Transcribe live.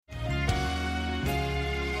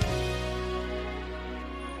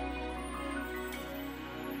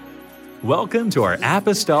Welcome to our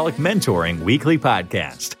Apostolic Mentoring Weekly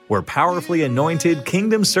Podcast, where powerfully anointed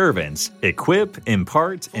kingdom servants equip,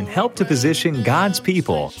 impart, and help to position God's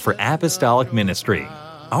people for apostolic ministry.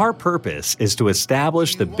 Our purpose is to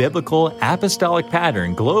establish the biblical apostolic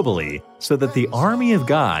pattern globally so that the army of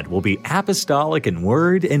God will be apostolic in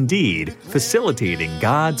word and deed, facilitating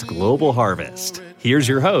God's global harvest. Here's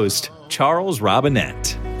your host, Charles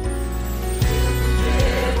Robinette.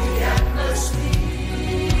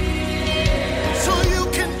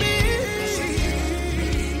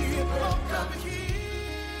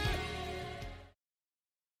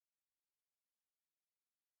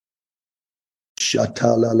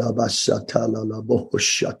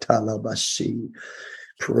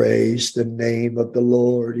 Praise the name of the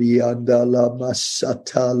Lord. In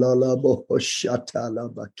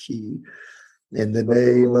the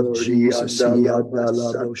name of Jesus.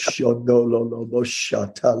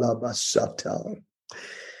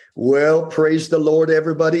 Well, praise the Lord,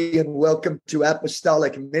 everybody, and welcome to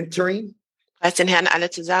Apostolic Mentoring. Preis den Herrn alle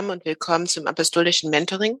zusammen und willkommen zum apostolischen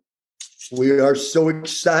Mentoring. We are so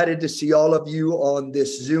excited to see all of you on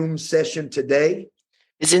this Zoom session today.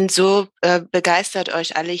 Wir sind so begeistert,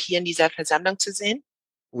 euch alle hier in dieser Versammlung zu sehen.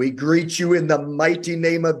 We greet you in the mighty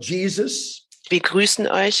name of Jesus. Wir grüßen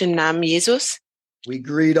euch im Namen Jesus. We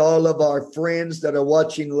greet all of our friends that are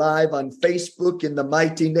watching live on Facebook in the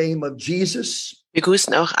mighty name of Jesus. Wir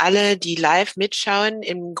grüßen auch alle, die live mitschauen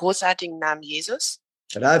im großartigen Namen Jesus.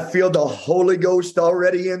 And I feel the Holy Ghost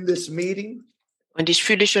already in this meeting. Und ich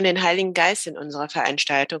fühle schon den Heiligen Geist in unserer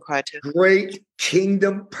Veranstaltung heute. Great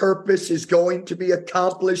kingdom purpose is going to be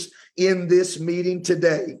accomplished in this meeting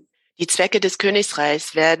today. Die Zwecke des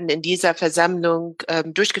Königreichs werden in dieser Versammlung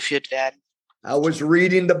durchgeführt werden. I was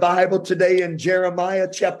reading the Bible today in Jeremiah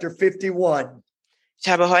chapter 51. Ich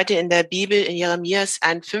habe heute in der Bibel in Jeremias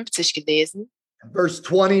 51 gelesen. Verse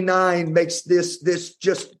 29 makes this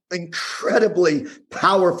just incredibly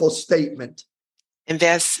powerful statement. Im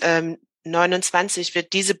Vers 29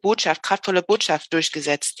 wird diese kraftvolle Botschaft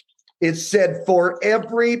durchgesetzt. It said, "For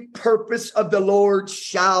every purpose of the Lord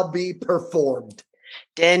shall be performed."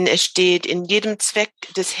 Denn es steht, in jedem Zweck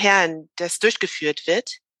des Herrn, das durchgeführt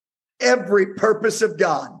wird. Every purpose of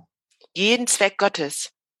God. Jeden Zweck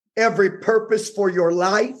Gottes. Every purpose for your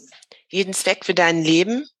life. Jeden Zweck für dein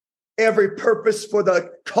Leben. Every purpose for the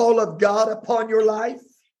call of God upon your life.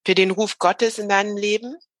 Für den Ruf Gottes in deinem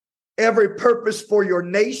Leben. Every purpose for your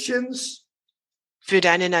nations. Für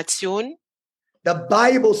deine Nation. The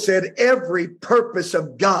Bible said every purpose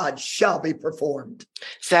of God shall be performed.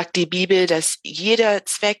 Sagt die Bibel, dass jeder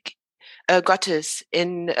Zweck Gottes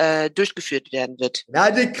durchgeführt werden wird. And I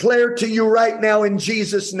declare to you right now in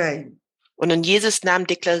Jesus' name. Und in Jesus' Namen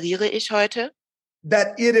deklariere ich heute,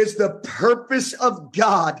 that it is the purpose of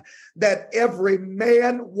God that every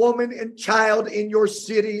man, woman, and child in your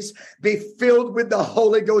cities be filled with the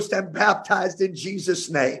Holy Ghost and baptized in Jesus'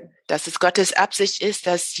 name. Dass es Gottes Absicht ist,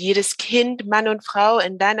 dass jedes Kind, Mann und Frau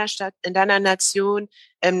in deiner Stadt, in deiner Nation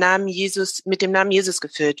im Namen Jesus, mit dem Namen Jesus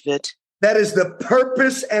gefüllt wird. That is the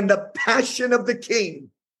purpose and the passion of the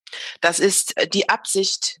King. Das ist die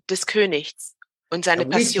Absicht des Königs und seine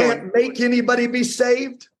And we Passion. can't make anybody be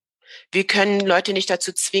saved. Wir können Leute nicht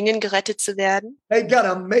dazu zwingen, gerettet zu werden. They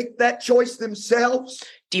gotta make that choice themselves.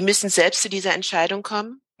 Die müssen selbst zu dieser Entscheidung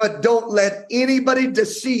kommen. But don't let anybody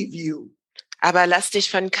deceive you. Aber lass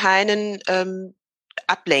dich von keinen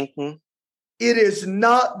ablenken. It is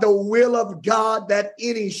not the will of God that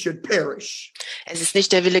any should perish. Es ist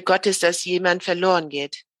nicht der Wille Gottes, dass jemand verloren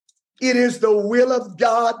geht. It is the will of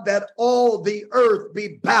God that all the earth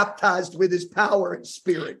be baptized with his power and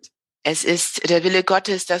spirit. Es ist der Wille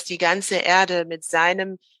Gottes, dass die ganze Erde mit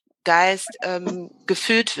seinem Geist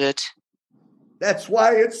gefüllt wird. That's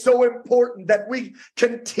why it's so important that we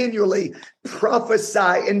continually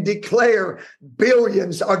prophesy and declare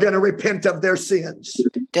billions are going to repent of their sins.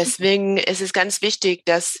 Deswegen ist es ganz wichtig,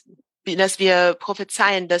 dass wir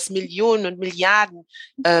prophezeien, dass Millionen und Milliarden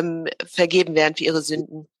vergeben werden für ihre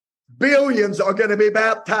Sünden. Billions are going to be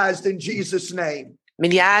baptized in Jesus' name.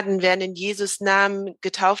 Milliarden werden in Jesus' Namen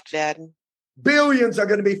getauft werden. Billions are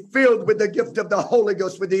going to be filled with the gift of the Holy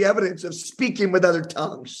Ghost with the evidence of speaking with other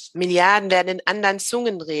tongues. Milliarden werden in anderen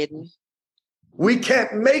Zungen reden. We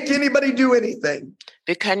can't make anybody do anything.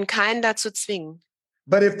 Wir können keinen dazu zwingen.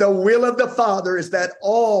 But if the will of the Father is that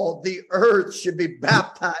all the earth should be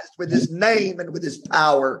baptized with his name and with his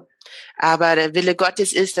power. Aber der Wille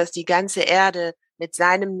Gottes ist, dass die ganze Erde mit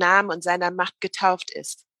seinem Namen und seiner Macht getauft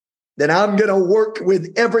ist. Then I'm going to work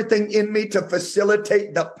with everything in me to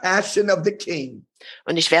facilitate the passion of the King.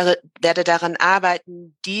 Und ich werde daran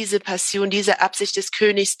arbeiten, diese Passion, diese Absicht des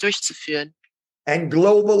Königs durchzuführen. And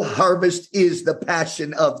global harvest is the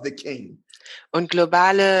passion of the king. Und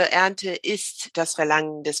globale Ernte ist das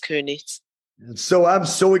Verlangen des Königs. And so I'm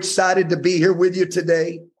so excited to be here with you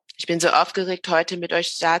today. Ich bin so aufgeregt, heute mit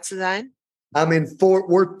euch da zu sein. I'm in Fort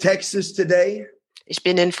Worth, Texas today. Ich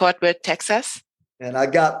bin in Fort Worth, Texas. And I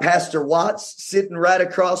got Pastor Watts sitting right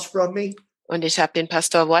across from me. Und ich habe den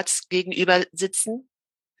Pastor Watts gegenüber sitzen.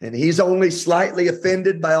 And he's only slightly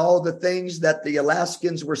offended by all the things that the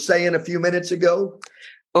Alaskans were saying a few minutes ago.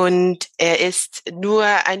 Und er ist nur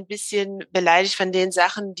ein bisschen beleidigt von den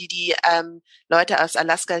Sachen, die Leute aus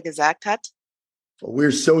Alaska gesagt hat.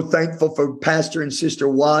 We're so thankful for Pastor and Sister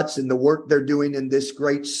Watts and the work they're doing in this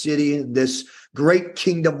great city and this great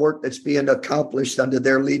kingdom work that's being accomplished under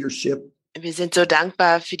their leadership. Wir sind so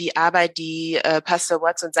dankbar für die Arbeit, die Pastor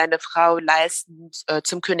Watts und seine Frau leisten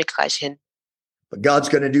zum Königreich hin. But God's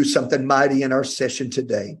going to do something mighty in our session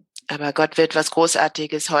today. Aber Gott wird was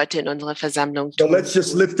Großartiges heute in unserer Versammlung So tun. let's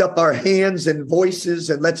just lift up our hands and voices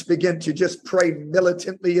and let's begin to just pray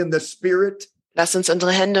militantly in the Spirit. Lass uns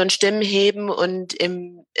unsere Hände und Stimmen heben und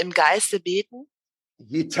im Geiste beten.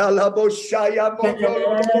 In the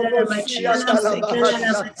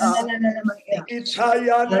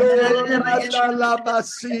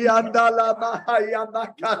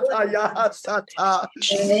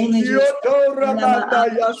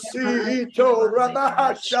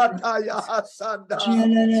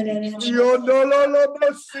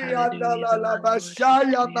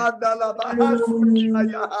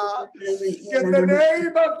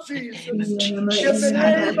name of Jesus, in the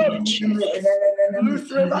name of Jesus,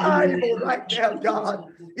 loose revival right now, God,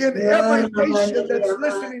 in every nation that's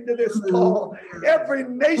listening to this call, every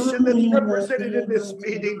nation that's represented in this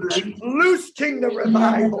meeting, loose kingdom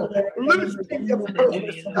revival, loose kingdom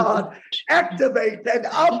purpose, God, activate and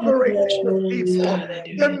operate in your people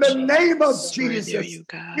in the name of Jesus.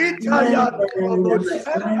 In the name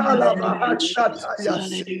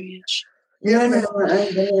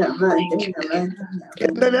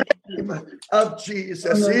of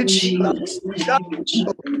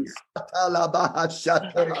Jesus.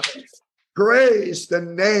 Praise the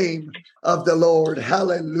name of the Lord.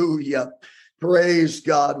 Hallelujah. Praise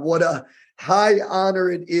God. What a high honor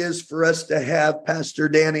it is for us to have Pastor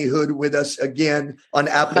Danny Hood with us again on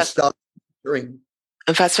Apostolic Stream.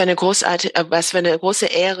 Was für eine große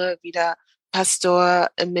Ehre, wieder Pastor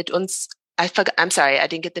mit uns. I'm sorry, I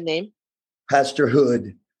didn't get the name. Pastor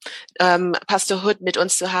Hood. Pastor Hood mit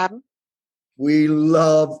uns zu haben. We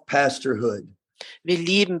love Pastor Hood. Wir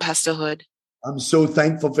lieben Pastor Hood. I'm so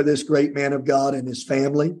thankful for this great man of God and his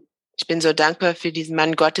family. Ich bin so dankbar für diesen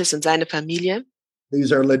Mann Gottes und seine Familie.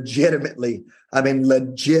 These are legit,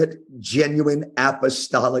 genuine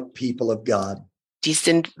apostolic people of God. Dies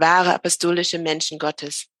sind wahre apostolische Menschen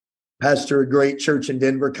Gottes. Pastor a great church in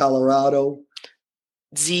Denver, Colorado.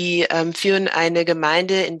 Sie führen eine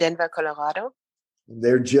Gemeinde in Denver, Colorado.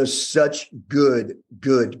 They're just such good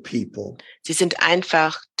people. Sie sind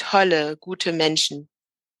einfach tolle, gute Menschen.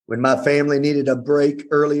 When my family needed a break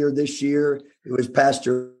earlier this year, it was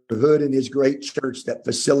Pastor Hood and his great church that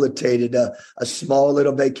facilitated a small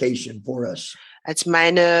little vacation for us. Als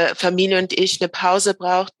meine Familie und ich eine Pause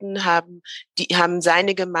brauchten, haben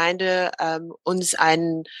seine Gemeinde uns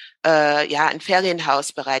ein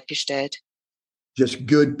Ferienhaus bereitgestellt. Just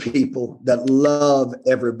good people that love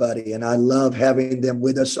everybody. And I love having them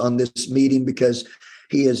with us on this meeting because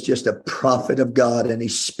he is just a prophet of God and he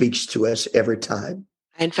speaks to us every time.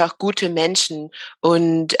 Einfach gute Menschen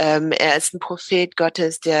und er ist ein Prophet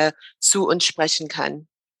Gottes, der zu uns sprechen kann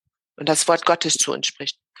und das Wort Gottes zu uns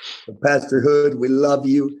spricht. So Pastor Hood, we love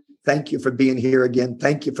you. Thank you for being here again.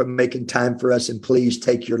 Thank you for making time for us and please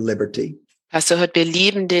take your liberty. Pastor Hood, wir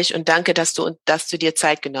lieben dich und danke, dass du dir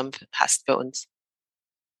Zeit genommen hast für uns.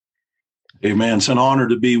 Amen. It's an honor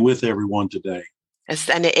to be with everyone today. Es ist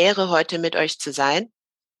eine Ehre, heute mit euch zu sein.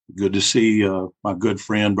 Good to see my good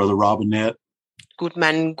friend, Brother Robinette. Gut,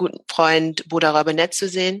 meinen guten Freund, Bruder Robinette zu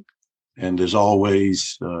sehen. And as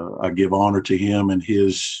always, I give honor to him and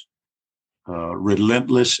his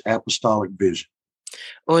relentless apostolic vision.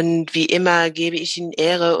 Und wie immer gebe ich ihm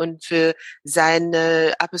Ehre und für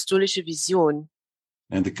seine apostolische Vision.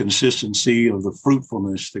 And the consistency of the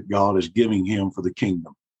fruitfulness that God is giving him for the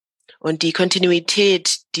kingdom. Und die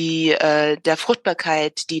Kontinuität, der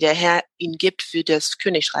Fruchtbarkeit, die der Herr ihm gibt für das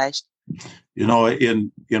Königreich. You know,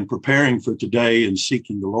 in preparing for today and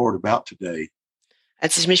seeking the Lord about today,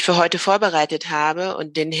 als ich mich für heute vorbereitet habe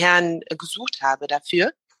und den Herrn gesucht habe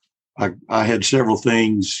dafür, I had several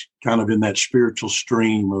things kind of in that spiritual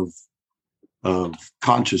stream of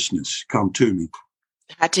consciousness come to me.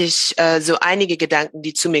 Hatte ich so einige Gedanken,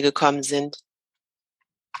 die zu mir gekommen sind.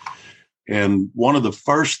 And one of the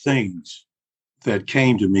first things that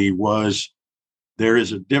came to me was there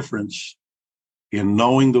is a difference in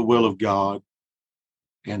knowing the will of God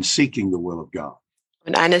and seeking the will of God.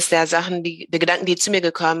 Und eines der Sachen, der Gedanken, die zu mir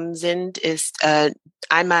gekommen sind, ist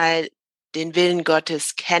einmal den Willen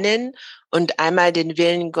Gottes kennen und einmal den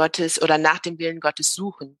Willen Gottes oder nach dem Willen Gottes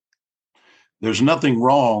suchen. There's nothing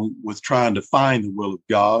wrong with trying to find the will of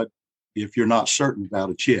God if you're not certain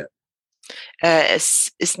about it yet.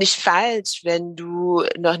 Es ist nicht falsch, wenn du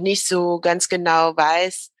noch nicht so ganz genau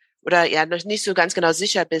weißt oder ja noch nicht so ganz genau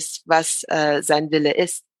sicher bist, was sein Wille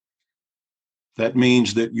ist. That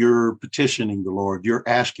means that you're petitioning the Lord. You're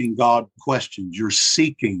asking God questions. You're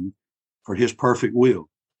seeking for his perfect will.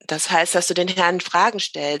 Das heißt, dass du den Herrn Fragen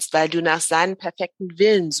stellst, weil du nach seinem perfekten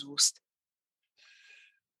Willen suchst.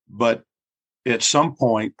 But at some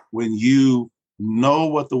point, when you know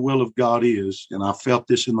what the will of God is, and I felt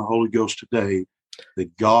this in the Holy Ghost today,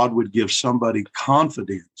 that God would give somebody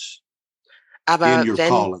confidence Aber in your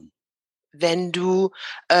calling. wenn du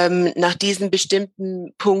nach diesem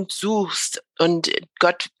bestimmten Punkt suchst und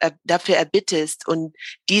Gott dafür erbittest und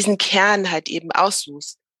diesen Kern halt eben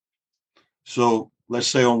aussuchst. So let's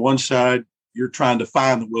say on one side, you're trying to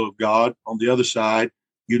find the will of God. On the other side,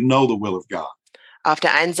 you know the will of God. Auf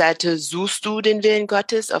der einen Seite suchst du den Willen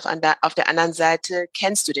Gottes, auf der anderen Seite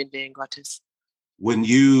kennst du den Willen Gottes. When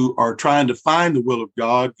you are trying to find the will of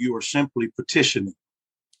God, you are simply petitioning.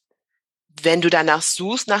 Wenn du danach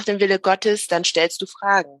suchst, nach dem Wille Gottes, dann stellst du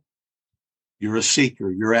Fragen. You're a seeker.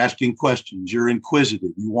 You're asking questions. You're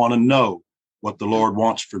inquisitive. You want to know what the Lord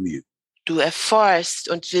wants from you. Du erforschst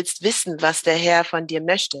und willst wissen, was der Herr von dir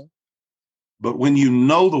möchte. But when you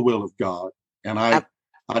know the will of God, and I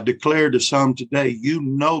declare to some today, you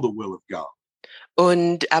know the will of God.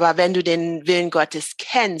 Aber wenn du den Willen Gottes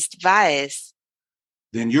kennst, weißt,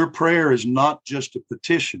 then your prayer is not just a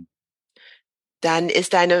petition. dann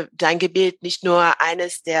ist dein Gebet nicht nur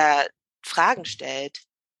eines, der Fragen stellt.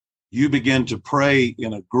 You begin to pray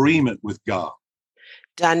in agreement with God.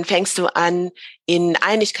 Dann fängst du an, in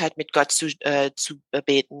Einigkeit mit Gott zu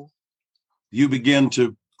beten. You begin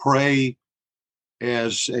to pray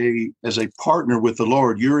as a partner with the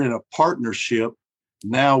Lord. You're in a partnership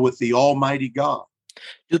now with the Almighty God.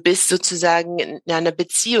 Du bist sozusagen in einer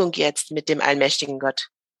Beziehung jetzt mit dem allmächtigen Gott.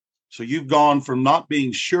 So you've gone from not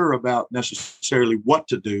being sure about necessarily what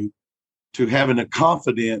to do to having a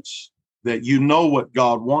confidence that you know what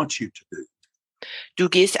God wants you to do. Du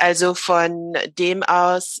gehst also von dem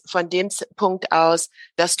Punkt aus,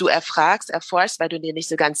 dass du erforschst, weil du dir nicht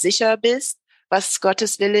so ganz sicher bist, was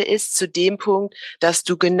Gottes Wille ist, zu dem Punkt, dass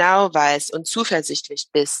du genau weißt und zuversichtlich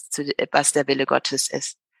bist, was der Wille Gottes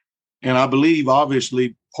ist. And I believe,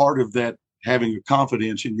 obviously, part of that having a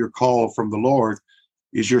confidence in your call from the Lord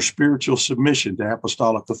is your spiritual submission to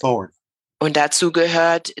apostolic authority. Und dazu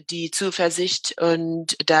gehört die Zuversicht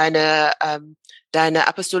und deine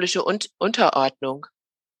apostolische Unterordnung.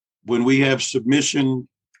 When we have submission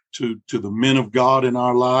to the men of God in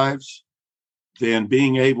our lives, then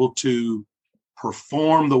being able to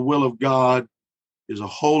perform the will of God is a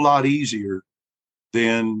whole lot easier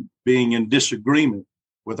than being in disagreement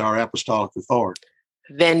with our apostolic authority.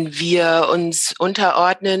 Wenn wir uns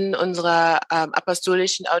unterordnen unserer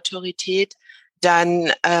apostolischen Autorität,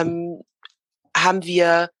 dann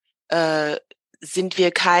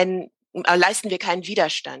leisten wir keinen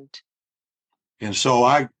Widerstand. And so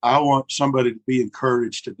I want somebody to be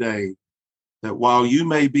encouraged today that while you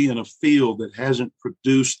may be in a field that hasn't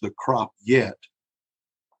produced the crop yet,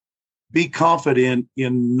 be confident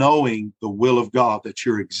in knowing the will of God, that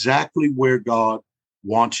you're exactly where God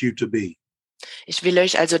wants you to be. Ich will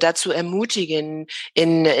euch also dazu ermutigen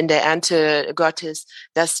in der Ernte Gottes,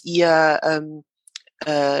 dass ihr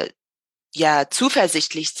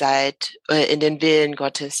zuversichtlich seid in den Willen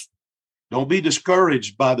Gottes. Don't be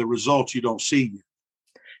discouraged by the results you don't see yet.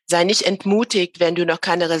 Sei nicht entmutigt, wenn du noch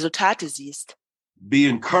keine Resultate siehst. Be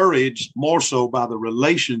encouraged more so by the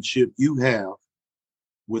relationship you have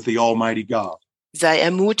with the Almighty God. Sei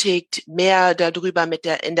ermutigt mehr darüber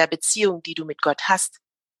in der Beziehung, die du mit Gott hast.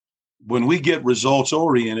 When we get results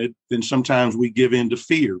oriented, then sometimes we give in to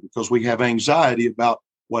fear because we have anxiety about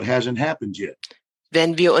what hasn't happened yet.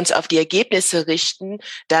 Wenn wir uns auf die Ergebnisse richten,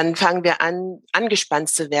 dann fangen wir an, angespannt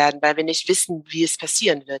zu werden, weil wir nicht wissen, wie es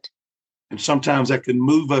passieren wird. And sometimes that can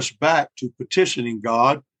move us back to petitioning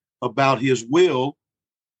God about his will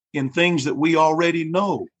in things that we already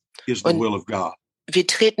know is the will of God. Wir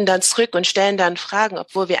treten dann zurück und stellen dann Fragen,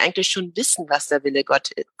 obwohl wir eigentlich schon wissen, was der Wille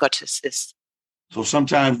Gottes ist. So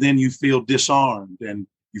sometimes then you feel disarmed and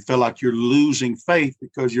you feel like you're losing faith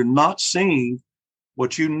because you're not seeing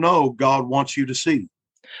what you know God wants you to see.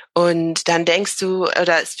 Und dann denkst du,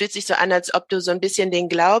 oder es fühlt sich so an, als ob du so ein bisschen den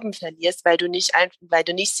Glauben verlierst, weil du nicht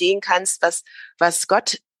sehen kannst, was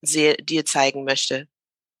Gott dir zeigen möchte.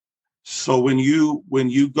 So when you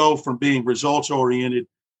go from being results oriented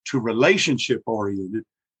to relationship oriented,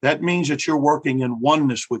 that means that you're working in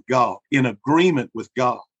oneness with God, in agreement with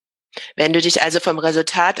God. Wenn du dich also vom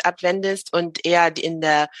Resultat abwendest und eher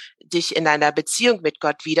dich in einer Beziehung mit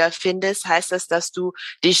Gott wiederfindest, heißt das, dass du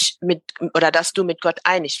mit Gott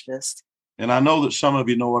einig wirst. And I know that some of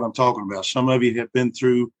you know what I'm talking about. Some of you have been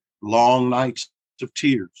through long nights of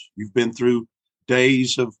tears. You've been through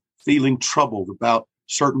days of feeling troubled about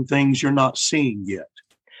certain things you're not seeing yet.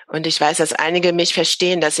 Und ich weiß, dass einige mich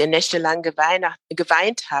verstehen, dass ihr nächtelang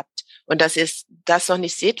geweint habt und dass ihr das noch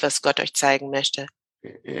nicht seht, was Gott euch zeigen möchte.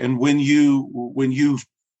 And when you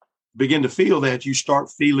begin to feel that, you start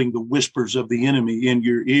feeling the whispers of the enemy in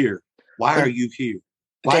your ear. Why are you here?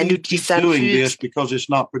 Why are you keep doing this? Because it's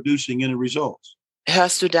not producing any results.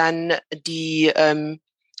 Hörst du dann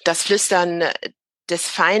das Flüstern des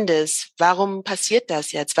Feindes? Warum passiert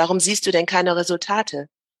das jetzt? Warum siehst du denn keine Resultate?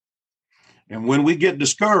 And when we get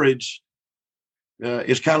discouraged,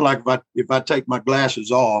 it's kind of like if I take my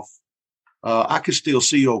glasses off, I can still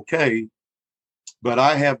see okay, but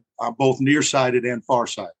I'm both nearsighted and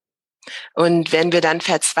farsighted. Und wenn wir dann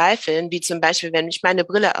verzweifeln, wie zum Beispiel, wenn ich meine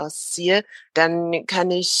Brille ausziehe, dann bin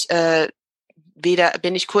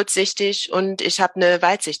ich kurzsichtig und ich habe eine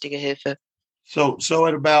weitsichtige Hilfe. So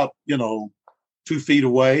at about 2 feet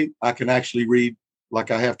away, I can actually read like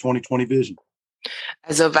I have 20/20 vision.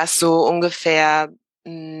 Also was so ungefähr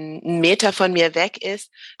 1 Meter von mir weg ist,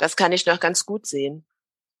 das kann ich noch ganz gut sehen.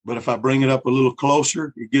 But if I bring it up a little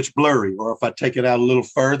closer, it gets blurry. Or if I take it out a little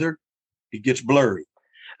further, it gets blurry.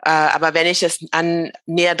 Aber wenn ich es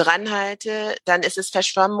näher dran halte, dann ist es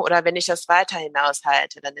verschwommen. Oder wenn ich das weiter hinaus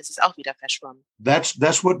halte, dann ist es auch wieder verschwommen.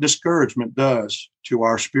 That's what discouragement does to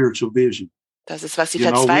our spiritual vision. Das ist, was die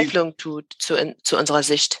Verzweiflung tut zu unserer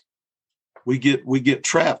Sicht. We get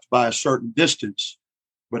trapped by a certain distance.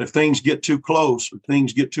 But if things get too close or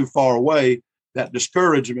things get too far away, that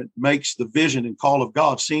discouragement makes the vision and call of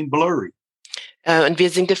God seem blurry. Und wir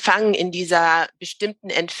sind gefangen in dieser bestimmten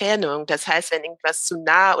Entfernung. Das heißt, wenn irgendwas zu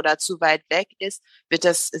nah oder zu weit weg ist,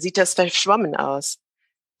 sieht das verschwommen aus.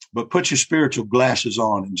 But put your spiritual glasses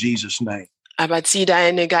on in Jesus' name. Aber zieh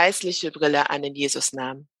deine geistliche Brille an in Jesus'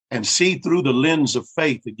 Namen. And see through the lens of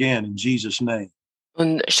faith again in Jesus' name.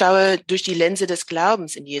 Und schaue durch die Linse des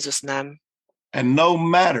Glaubens in Jesus' Namen. And no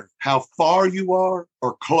matter how far you are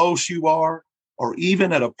or close you are, or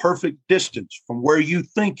even at a perfect distance from where you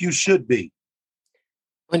think you should be.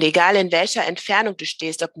 Und egal in welcher Entfernung du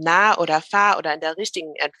stehst, ob nah oder far oder in der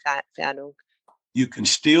richtigen Entfernung, you can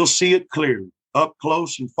still see it clearly, up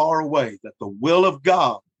close and far away, that the will of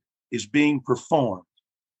God is being performed.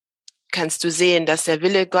 Kannst du sehen, dass der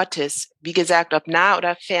Wille Gottes, wie gesagt, ob nah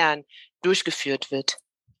oder fern, durchgeführt wird.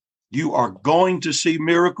 You are going to see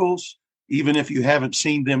miracles, even if you haven't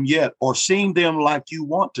seen them yet, or seen them like you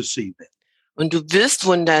want to see them. Und du wirst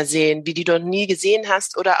Wunder sehen, wie du noch nie gesehen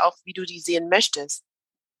hast oder auch wie du die sehen möchtest.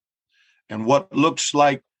 And what looks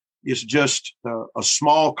like it's just a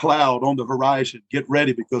small cloud on the horizon, get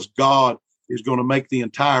ready, because God is going to make the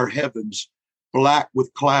entire heavens black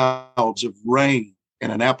with clouds of rain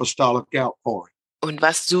and an apostolic outpouring. Und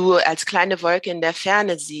was du als kleine Wolke in der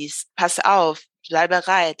Ferne siehst, pass auf, sei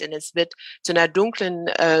bereit, denn es wird zu einer dunklen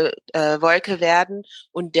Wolke werden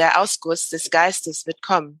und der Ausguss des Geistes wird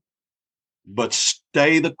kommen. But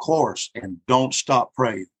stay the course and don't stop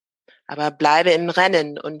praying. Aber bleibe im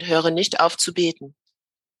Rennen und höre nicht auf zu beten.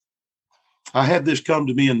 I had this come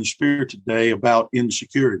to me in the spirit today about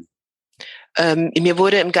insecurity. Mir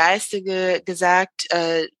wurde im Geiste gesagt,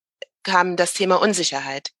 kam das Thema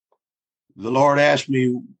Unsicherheit. The Lord asked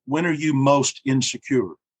me, when are you most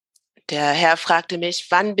insecure? Der Herr fragte mich,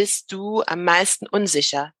 wann bist du am meisten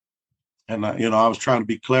unsicher? And I was trying to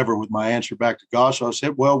be clever with my answer back to God. So I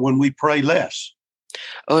said, well, when we pray less.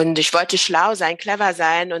 Und ich wollte schlau sein, clever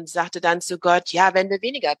sein und sagte dann zu Gott, ja, wenn wir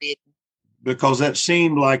weniger beten. Because that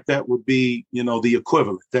seemed like that would be, the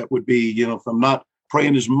equivalent. That would be, if I'm not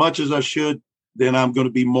praying as much as I should, then I'm going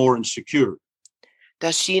to be more insecure.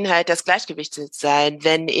 Das schien halt das Gleichgewicht zu sein.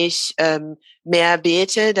 Wenn ich mehr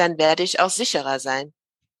bete, dann werde ich auch sicherer sein.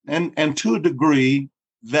 And to a degree,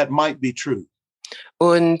 that might be true.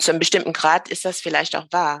 Und zu einem bestimmten Grad ist das vielleicht auch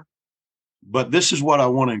wahr. But this is what I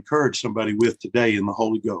want to encourage somebody with today in the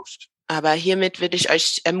Holy Ghost. Aber hiermit will ich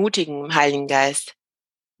euch ermutigen im Heiligen Geist.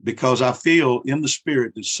 Because I feel in the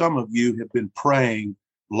Spirit that some of you have been praying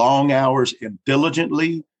long hours and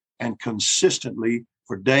diligently and consistently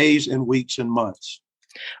for days and weeks and months.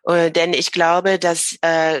 Denn ich glaube, dass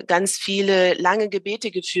ganz viele lange Gebete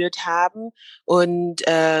geführt haben und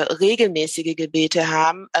regelmäßige Gebete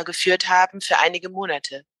geführt haben für einige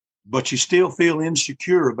Monate. But you still feel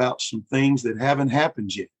insecure about some things that haven't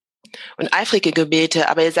happened yet. Und eifrige Gebete,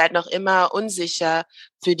 aber ihr seid noch immer unsicher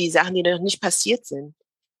für die Sachen, die noch nicht passiert sind.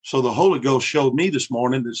 So the Holy Ghost showed me this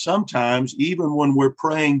morning that sometimes, even when we're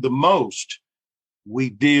praying the most, we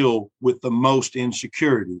deal with the most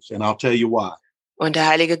insecurities. And I'll tell you why. Und der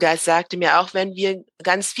Heilige Geist sagte mir, auch wenn wir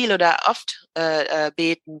ganz viel oder oft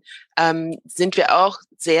beten, sind wir auch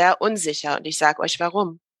sehr unsicher. Und ich sage euch,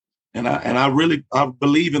 warum. And I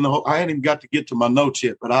believe in I haven't even got to get to my notes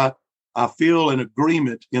yet, but I feel an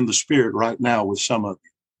agreement in the spirit right now with some of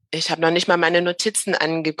you. Ich habe noch nicht mal meine Notizen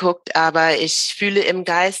angeguckt, aber ich fühle im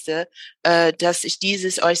Geiste, dass ich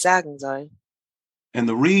dieses euch sagen soll. And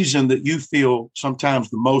the reason that you feel sometimes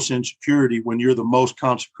the most insecurity when you're the most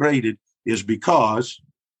consecrated is because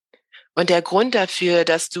und der Grund dafür,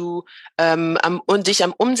 dass du dich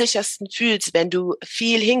am unsichersten fühlst, wenn du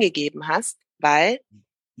viel hingegeben hast, weil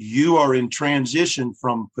you are in transition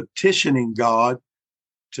from petitioning God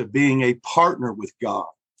to being a partner with God.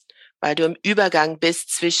 Weil du im Übergang bist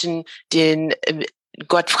zwischen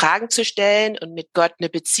Gott Fragen zu stellen und mit Gott eine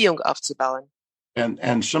Beziehung aufzubauen.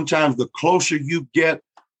 And sometimes the closer you get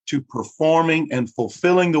to performing and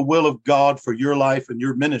fulfilling the will of God for your life and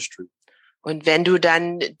your ministry. Und wenn du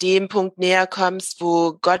dann dem Punkt näher kommst,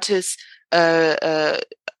 wo Gottes dein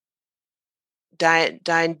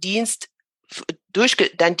Dienst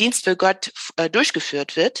für Gott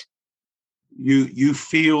durchgeführt wird, you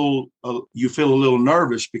feel a little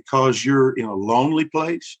nervous because you're in a lonely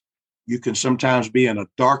place. You can sometimes be in a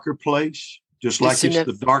darker place, just like it's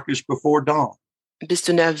the darkest before dawn. Bist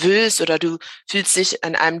du nervös oder du fühlst dich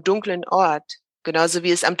an einem dunklen Ort, genauso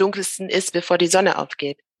wie es am dunkelsten ist, bevor die Sonne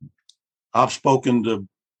aufgeht. I've spoken to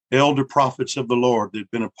elder prophets of the Lord that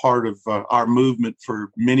have been a part of our movement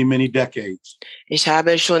for many, many decades. Ich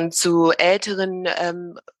habe schon zu Älteren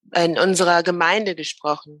in unserer Gemeinde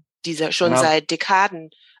gesprochen, die schon seit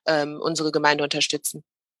Dekaden unsere Gemeinde unterstützen.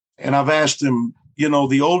 And I've asked them, you know,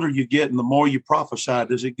 the older you get and the more you prophesy,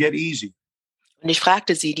 does it get easy? Und ich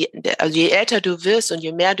fragte sie, also je älter du wirst und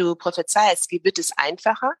je mehr du prophezeist, wird es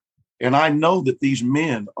einfacher? And I know that these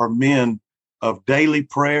men are men of daily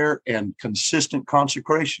prayer and consistent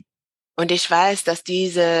consecration. Und ich weiß, dass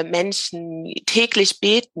diese Menschen täglich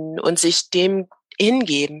beten und sich dem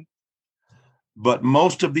hingeben. But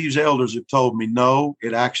most of these elders have told me, no,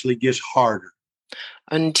 it actually gets harder.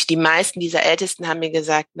 Und die meisten dieser Ältesten haben mir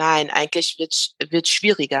gesagt, nein, eigentlich wird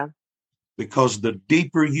schwieriger. Because the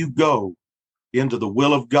deeper you go into the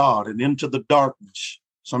will of God and into the darkness,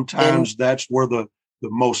 sometimes that's where the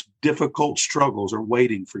most difficult struggles are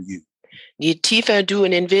waiting for you. Je tiefer du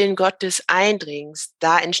in den Willen Gottes eindringst,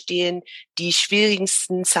 da entstehen die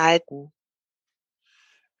schwierigsten Zeiten.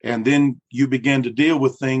 And then you begin to deal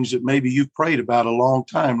with things that maybe you've prayed about a long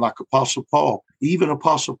time, like Apostle Paul. Even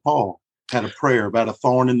Apostle Paul had a prayer about a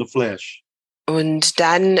thorn in the flesh. Und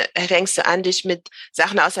dann fängst du an, dich mit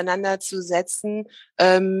Sachen auseinanderzusetzen,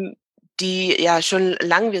 die ja schon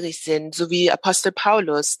langwierig sind, so wie Apostel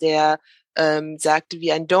Paulus, der sagte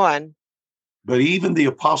wie ein Dorn. But even the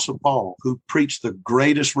Apostle Paul, who preached the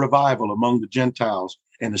greatest revival among the Gentiles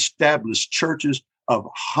and established churches of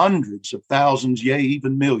hundreds of thousands, yea,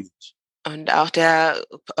 even millions. Und auch der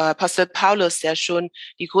Apostel Paulus, der schon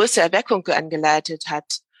die größte Erweckung angeleitet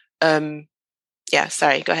hat.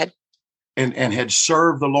 Sorry, go ahead. And had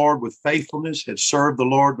served the Lord with faithfulness, had served the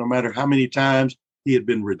Lord no matter how many times he had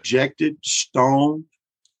been rejected, stoned,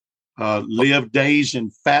 lived days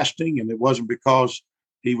in fasting, and it wasn't because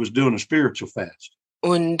he was doing a spiritual fast.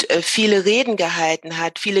 Und viele Reden gehalten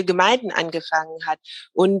hat, viele Gemeinden angefangen hat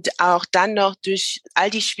und auch dann noch durch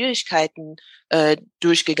all die Schwierigkeiten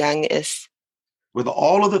durchgegangen ist. With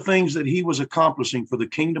all of the things that he was accomplishing for the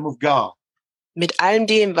kingdom of God. Mit allem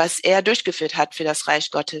dem, was er durchgeführt hat für das Reich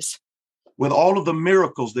Gottes. With all of the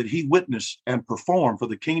miracles that he witnessed and performed for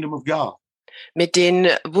the kingdom of God. Mit den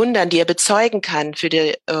Wundern, die er bezeugen kann für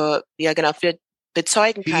das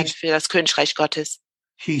Königreich Gottes.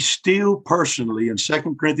 He still personally in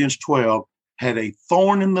 2 Corinthians 12 had a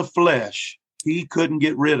thorn in the flesh he couldn't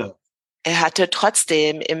get rid of. Er hatte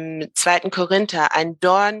trotzdem im 2. Korinther ein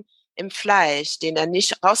Dorn im Fleisch, den er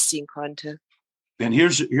nicht rausziehen konnte. And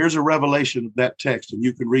here's a revelation of that text, and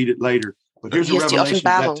you can read it later. But here's a revelation of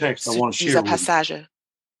that text I want to share with you.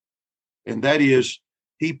 And that is,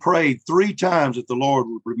 he prayed 3 times that the Lord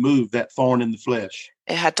would remove that thorn in the flesh.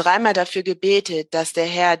 Er hat 3-mal dafür gebetet, dass der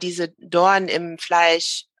Herr diese Dorn im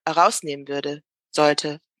Fleisch rausnehmen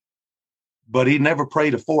sollte. But he never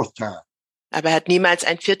prayed a 4th time. Aber er hat niemals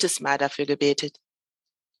ein 4. Mal dafür gebetet.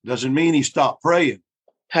 Doesn't mean he stopped praying.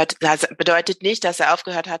 Das bedeutet nicht, dass er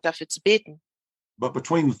aufgehört hat, dafür zu beten. But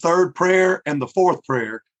between the third prayer and the fourth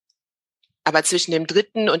prayer, Aber zwischen dem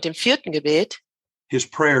 3. und dem 4. Gebet his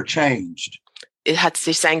prayer changed. hat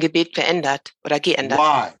sich sein Gebet verändert oder geändert.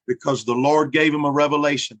 Why? Because the Lord gave him a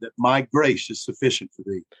revelation that my grace is sufficient for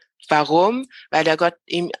thee. Warum? Weil der Gott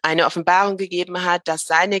ihm eine Offenbarung gegeben hat, dass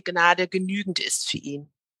seine Gnade genügend ist für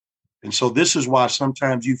ihn. And so this is why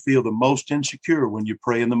sometimes you feel the most insecure when you're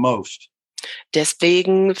praying the most.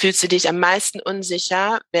 Deswegen fühlst du dich am meisten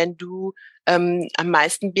unsicher, wenn du am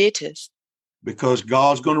meisten betest. Because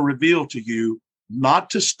God's going to reveal to you not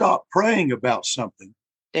to stop praying about something,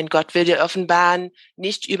 Denn Gott will dir offenbaren,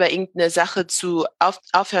 nicht über irgendeine Sache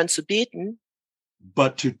aufhören zu beten,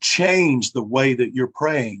 but to change the way that you're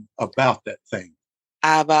praying about that thing.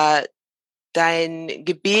 aber dein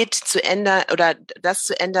Gebet zu ändern oder das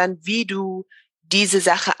zu ändern, wie du diese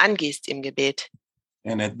Sache angehst im Gebet.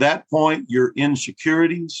 And at that point, your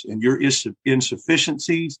insecurities and your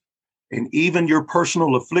insufficiencies and even your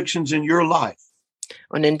personal afflictions in your life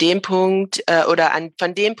Und in dem Punkt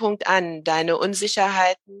von dem Punkt an, deine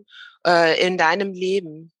Unsicherheiten in deinem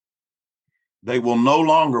Leben they will no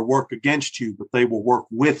longer work against you, but they will work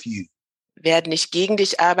with you. werden nicht gegen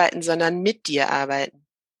dich arbeiten, sondern mit dir arbeiten.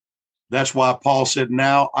 That's why Paul said,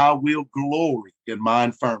 now I will glory in my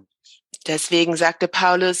infirmities. Deswegen sagte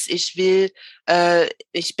Paulus, ich bin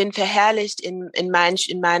verherrlicht in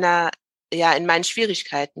meinen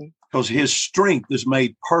Schwierigkeiten. Because his strength is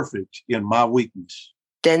made perfect in my weakness.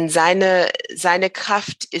 Denn seine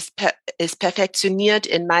Kraft ist perfektioniert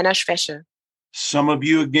in meiner Schwäche. Some of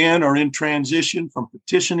you again are in transition from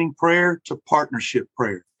petitioning prayer to partnership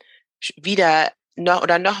prayer.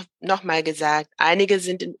 Noch mal gesagt, einige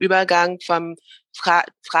sind im Übergang vom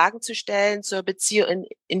Fragen zu stellen zur Beziehung,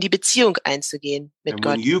 in die Beziehung einzugehen mit And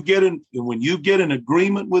Gott. when you get an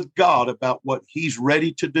agreement with God about what he's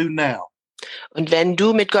ready to do now, Und wenn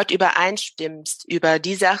du mit Gott übereinstimmst über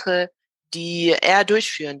die Sache, die er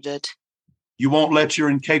durchführen wird, you won't let your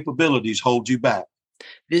incapabilities hold you back.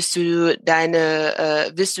 wirst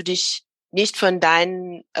du dich nicht von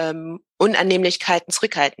deinen Unannehmlichkeiten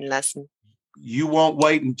zurückhalten lassen. You won't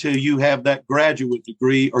wait until you have that graduate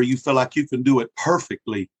degree or you feel like you can do it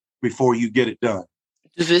perfectly before you get it done.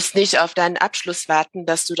 Du wirst nicht auf deinen Abschluss warten,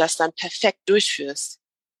 dass du das dann perfekt durchführst.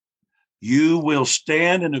 You will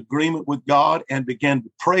stand in agreement with God and begin to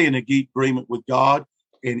pray in agreement with God.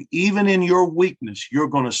 And even in your weakness, you're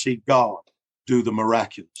going to see God do the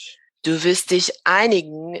miraculous. Du wirst dich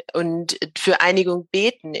einigen und für Einigung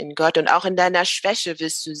beten in Gott. Und auch in deiner Schwäche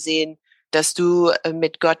wirst du sehen, dass du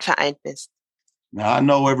mit Gott vereint bist. Now, I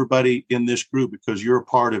know everybody in this group because you're a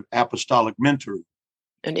part of apostolic mentoring.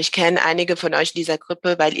 Und ich kenne einige von euch in dieser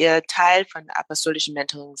Gruppe, weil ihr Teil von apostolischen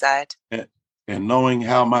Mentoring seid. And knowing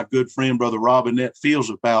how my good friend, Brother Robinette, feels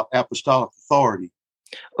about apostolic authority.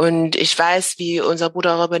 Und ich weiß, wie unser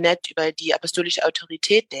Bruder Robinette über die apostolische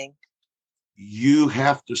Autorität denkt. You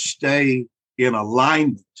have to stay in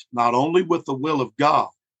alignment, not only with the will of God,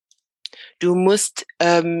 Du musst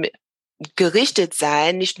gerichtet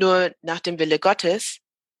sein, nicht nur nach dem Wille Gottes,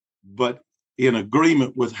 but in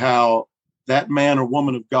agreement with how that man or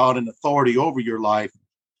woman of God in authority over your life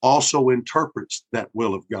also interprets that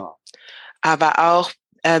will of God. aber auch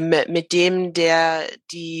mit dem, der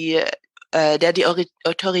die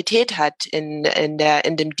Autorität hat in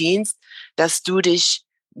dem Dienst, dass du dich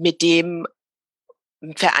mit dem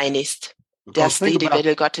vereinigst, dass die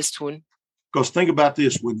Wille Gottes tun. Because think about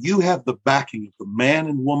this, when you have the backing of the man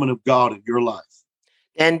and woman of God in your life,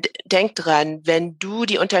 Denn denk dran, wenn du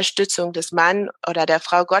die Unterstützung des Mann oder der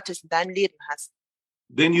Frau Gottes in deinem Leben hast,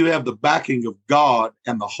 then you have the backing of God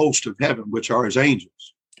and the host of heaven, which are his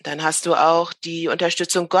angels. dann hast du auch die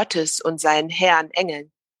Unterstützung Gottes und seinen Herren,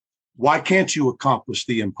 Engeln. Why can't you accomplish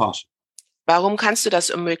the impossible? Warum kannst du das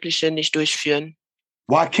Unmögliche nicht durchführen?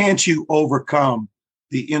 Why can't you overcome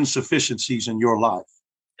the insufficiencies in your life?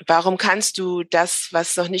 Warum kannst du das,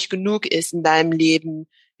 was noch nicht genug ist in deinem Leben,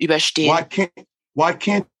 überstehen? Why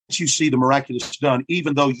can't you see the miraculous done,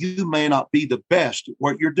 even though you may not be the best at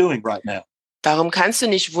what you're doing right now? Warum kannst du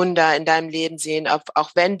nicht Wunder in deinem Leben sehen,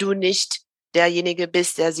 auch wenn du nicht derjenige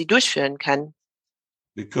bist, der sie durchführen kann?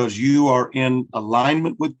 Because you are in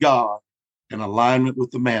alignment with God and alignment with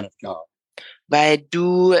the man of God. Weil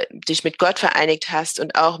du dich mit Gott vereinigt hast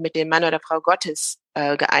und auch mit dem Mann oder Frau Gottes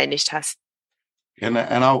geeinigt hast. And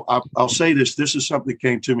I'll say this is something that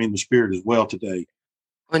came to me in the spirit as well today.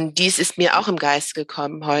 Und dies ist mir auch im Geist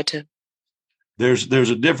gekommen heute. There's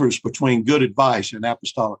a difference between good advice and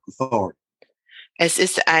apostolic authority. Es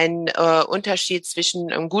ist ein Unterschied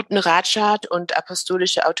zwischen einem guten Ratschlag und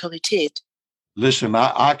apostolischer Autorität. Listen,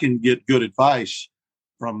 I can get good advice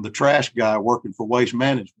from the trash guy working for Waste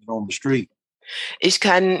Management on the street. Ich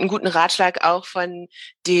kann einen guten Ratschlag auch von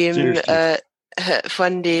dem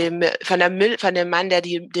von dem Mann, der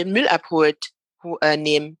den Müll abholt,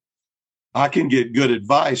 nehmen. I can get good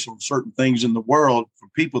advice on certain things in the world from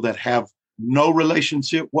people that have no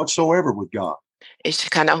relationship whatsoever with God. Ich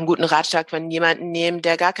kann auch einen guten Ratschlag von jemandem nehmen,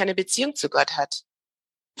 der gar keine Beziehung zu Gott hat.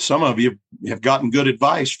 Some of you have gotten good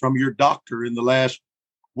advice from your doctor in the last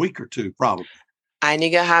week or two, probably.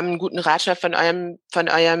 Einige haben einen guten Ratschlag von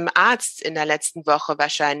eurem Arzt in der letzten Woche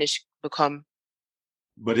wahrscheinlich bekommen.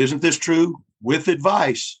 But isn't this true? With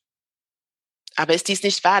advice, Aber ist dies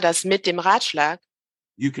nicht wahr, dass mit dem Ratschlag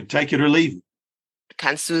you can take it or leave it.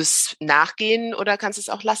 kannst du es nachgehen oder kannst es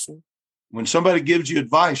auch lassen? When somebody gives you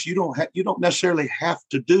advice, you don't necessarily have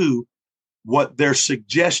to do what they're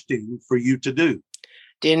suggesting for you to do.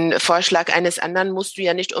 Den Vorschlag eines anderen musst du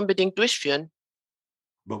ja nicht unbedingt durchführen.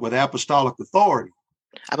 But with apostolic authority,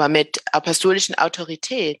 Aber mit apostolischen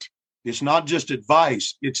Autorität, it's not just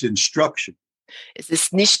advice, it's instruction. es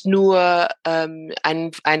ist nicht nur ein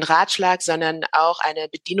Ratschlag, sondern auch eine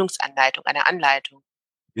Bedienungsanleitung, eine Anleitung.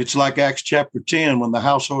 It's like Acts chapter 10 when the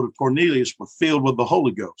household of Cornelius were filled with the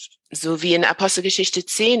Holy Ghost. So wie in Apostelgeschichte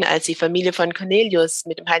 10, als die Familie von Cornelius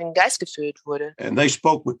mit dem Heiligen Geist gefüllt wurde. And they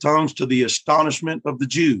spoke with tongues to the astonishment of the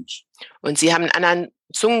Jews. Und sie haben in anderen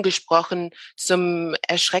Zungen gesprochen zum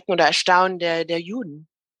Erschrecken oder Erstaunen der Juden.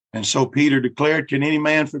 And so Peter declared, can any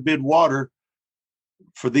man forbid water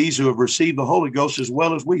for these who have received the Holy Ghost as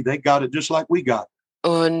well as we? They got it just like we got it.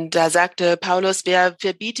 Und da sagte Paulus, wer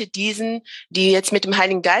verbietet diesen, die jetzt mit dem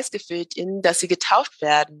Heiligen Geist gefüllt sind, dass sie getauft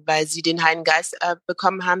werden, weil sie den Heiligen Geist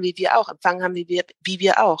bekommen haben, wie wir auch, empfangen haben, wie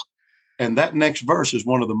wir auch. And that next verse is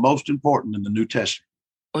one of the most important in the New Testament.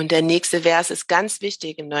 Und der nächste Vers ist ganz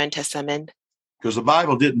wichtig im Neuen Testament. Because the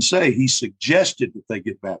Bible didn't say he suggested that they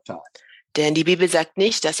get baptized. Denn die Bibel sagt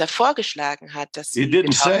nicht, dass er vorgeschlagen hat, dass sie It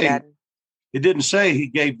didn't getauft say- werden. It didn't say he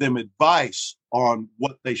gave them advice on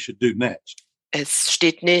what they should do next. Es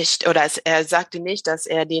steht nicht, oder er sagte nicht, dass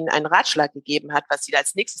er denen einen Ratschlag gegeben hat, was sie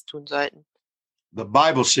als nächstes tun sollten. The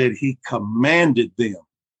Bible said he commanded them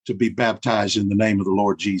to be baptized in the name of the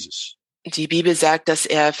Lord Jesus. Die Bibel sagt, dass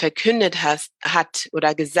er verkündet hat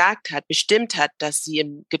oder gesagt hat, bestimmt hat, dass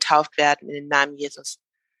sie getauft werden in den Namen Jesus.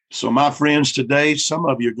 So my friends, today, some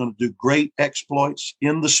of you are going to do great exploits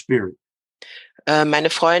in the Spirit. Meine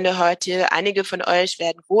Freunde heute, einige von euch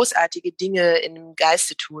werden großartige Dinge im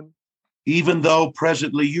Geiste tun, even though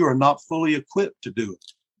presently you are not fully equipped to do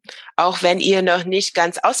it. auch wenn ihr noch nicht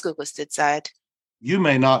ganz ausgerüstet seid. You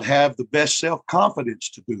may not have the best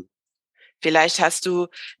self-confidence to do it. Vielleicht hast du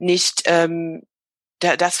nicht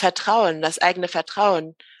das Vertrauen, das eigene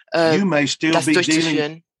Vertrauen, You may still das be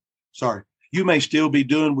durchzuführen.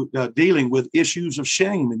 dealing with issues of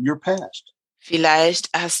shame in your past. Vielleicht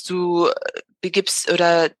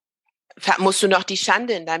musst du noch die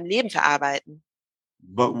Schande in deinem Leben verarbeiten.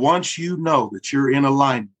 But once you know that you're in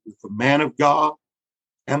alignment with the man of God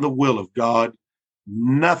and the will of God,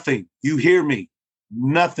 nothing, you hear me,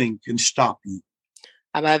 nothing can stop you.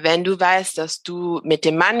 Aber wenn du weißt, dass du mit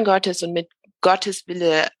dem Mann Gottes und mit Gottes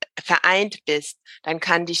Wille vereint bist, dann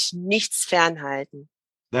kann dich nichts fernhalten.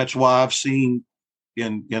 That's why I've seen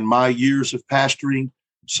in my years of pastoring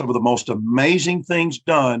some of the most amazing things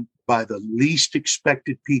done by the least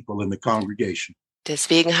expected people in the congregation.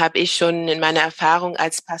 Deswegen habe ich schon in meiner Erfahrung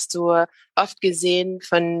als Pastor oft gesehen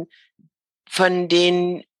von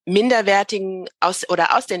den minderwertigen aus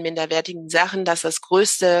den minderwertigen Sachen, dass das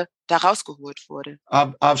Größte da rausgeholt wurde.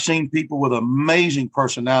 I've seen people with amazing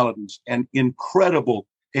personalities and incredible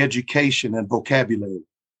education and vocabulary.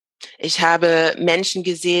 Ich habe Menschen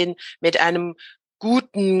gesehen mit einem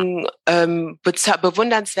guten,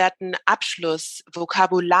 bewundernswerten Abschluss,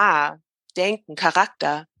 Vokabular, Denken,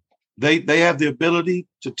 Charakter. They have the ability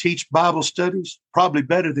to teach Bible studies probably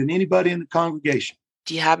better than anybody in the congregation.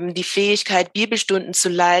 Die haben die Fähigkeit, Bibelstunden zu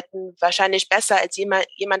leiten, wahrscheinlich besser als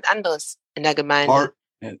jemand anderes in der Gemeinde.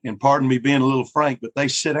 And pardon me being a little frank, but they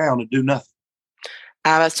sit down and do nothing.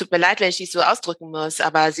 Aber es tut mir leid, wenn ich dich so ausdrücken muss,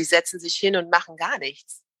 aber sie setzen sich hin und machen gar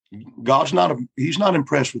nichts. He's not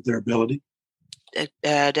impressed with their ability.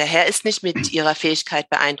 Der Herr ist nicht mit ihrer Fähigkeit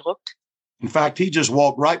beeindruckt. In fact, he just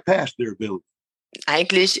walked right past their ability.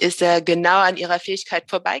 Eigentlich ist er genau an ihrer Fähigkeit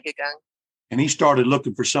vorbeigegangen. And he started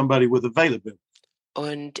looking for somebody with availability.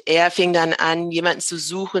 Und er fing dann an, jemanden zu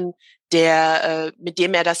suchen, mit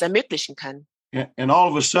dem er das ermöglichen kann. And all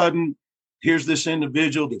of a sudden, here's this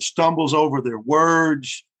individual that stumbles over their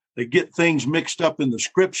words. They get things mixed up in the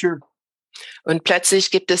scripture. Und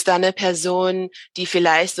plötzlich gibt es da eine Person, die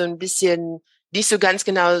vielleicht so ein bisschen nicht so ganz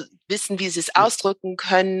genau wissen, wie sie es ausdrücken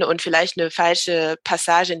können und vielleicht eine falsche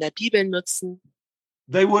Passage in der Bibel nutzen.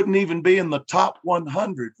 They wouldn't even be in the top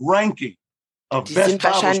 100 ranking of Die best sind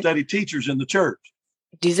Bible wahrscheinlich- study teachers in the church.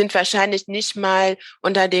 Die sind wahrscheinlich nicht mal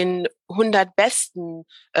unter den 100 besten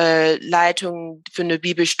Leitungen für eine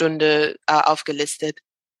Bibelstunde aufgelistet.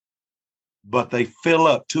 But they fill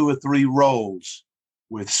up 2 or 3 rows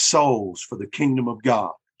with souls for the kingdom of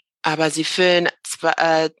God. Aber sie füllen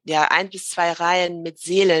 1 bis 2 Reihen mit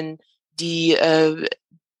Seelen, die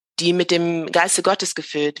mit dem Geiste Gottes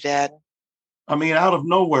gefüllt werden. I mean, out of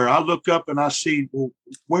nowhere, I look up and I see, well,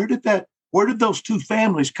 where did those 2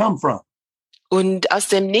 families come from? Und aus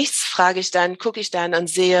dem Nichts gucke ich dann und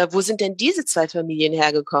sehe, wo sind denn diese 2 Familien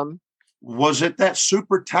hergekommen? Was it that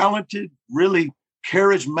super talented, really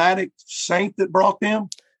charismatic saint that brought them?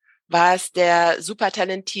 War es der super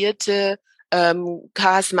talentierte,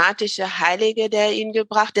 charismatische Heilige, der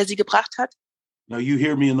sie gebracht hat? Now you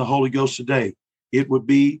hear me in the Holy Ghost today. It would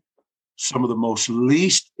be some of the most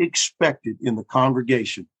least expected in the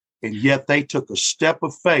congregation, and yet they took a step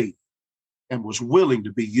of faith and was willing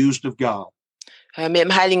to be used of God. Hör mir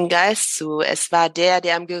im Heiligen Geist zu. Es war der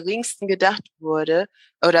am geringsten bedacht wurde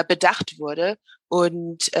und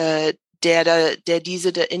der diese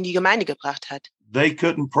in die Gemeinde gebracht hat. They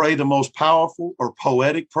couldn't pray the most powerful or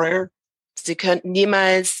poetic prayer. Sie könnten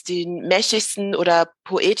niemals den mächtigsten oder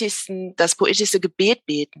das poetischste Gebet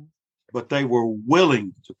beten. But they were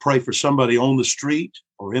willing to pray for somebody on the street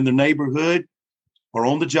or in the neighborhood or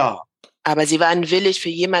on the job. Aber sie waren willig, für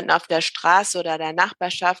jemanden auf der Straße oder der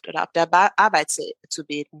Nachbarschaft oder auf der Arbeit zu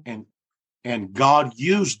beten. And God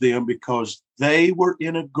used them because they were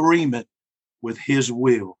in agreement with his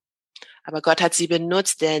will. Aber Gott hat sie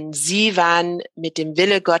benutzt, denn sie waren mit dem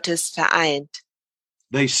Wille Gottes vereint.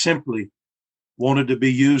 They simply wanted to be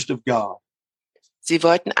used of God. Sie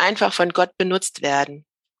wollten einfach von Gott benutzt werden.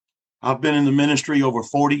 I've been in the ministry over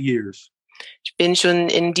 40 years. Ich bin schon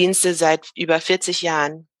in Dienste seit über 40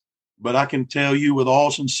 Jahren. But I can tell you with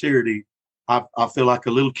all sincerity, I feel like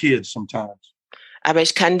a little kid sometimes. Aber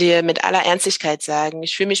ich kann dir mit aller Ernstigkeit sagen,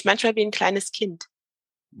 ich fühle mich manchmal wie ein kleines Kind.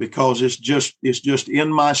 Because it's just in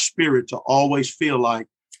my spirit to always feel like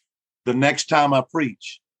the next time I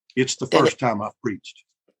preach, it's the first time I've preached.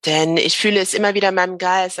 Denn ich fühle es immer wieder in meinem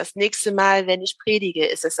Geist, das nächste Mal, wenn ich predige,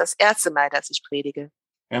 ist es das erste Mal, dass ich predige.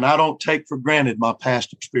 And I don't take for granted my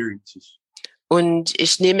past experiences. Und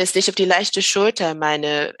ich nehme es nicht auf die leichte Schulter,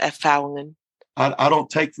 meine Erfahrungen. I don't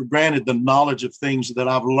take for granted the knowledge of things that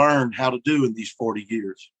I've learned how to do in these 40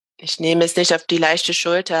 years. Ich nehme es nicht auf die leichte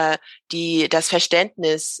Schulter, das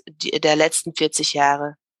Verständnis der letzten 40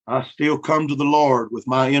 Jahre. I still come to the Lord with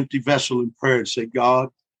my empty vessel in prayer and say, God,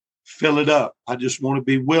 fill it up. I just want to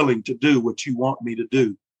be willing to do what you want me to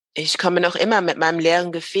do. Ich komme noch immer mit meinem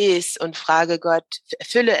leeren Gefäß und frage Gott,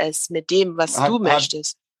 fülle es mit dem, was du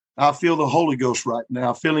möchtest. I feel the Holy Ghost right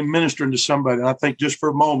now. I feel him ministering to somebody. And I think just for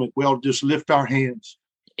a moment, we ought to just lift our hands.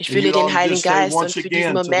 Ich fühle den Heiligen Geist und für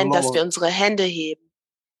diesen Moment, dass wir unsere Hände heben.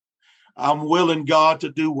 I'm willing, God, to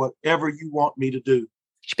do whatever you want me to do.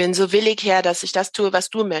 Ich bin so willig, Herr, dass ich das tue, was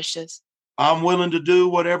du möchtest. I'm willing to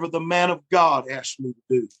do whatever the man of God asks me to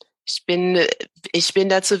do. Ich bin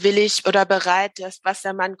dazu willig oder bereit, das, was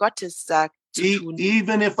der Mann Gottes sagt, zu tun.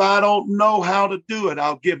 Even if I don't know how to do it,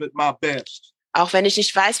 I'll give it my best. Auch wenn ich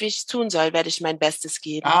nicht weiß, wie ich es tun soll, werde ich mein Bestes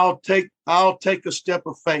geben. I'll take a step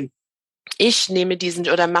of faith. Ich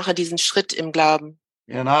mache diesen Schritt im Glauben.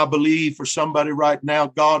 And I believe for somebody right now,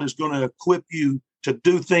 God is going to equip you to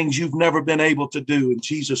do things you've never been able to do in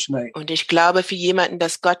Jesus' name. Und ich glaube für jemanden,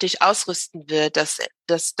 dass Gott dich ausrüsten wird,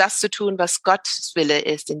 das zu tun, was Gottes Wille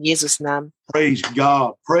ist, in Jesus' Namen. Praise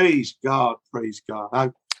God, praise God, praise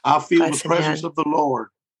God. I feel the presence of the Lord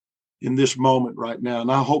in this moment right now. And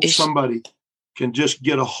I hope somebody can just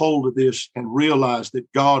get a hold of this and realize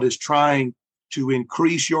that God is trying to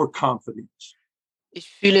increase your confidence. Ich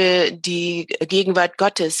fühle die Gegenwart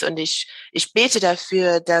Gottes und ich bete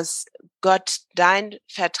dafür, dass Gott dein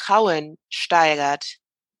Vertrauen steigert.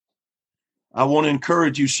 I want to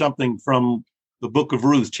encourage you something from the book of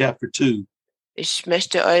Ruth, chapter 2. Ich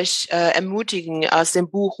möchte euch ermutigen aus dem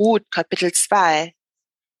Buch Ruth, Kapitel 2.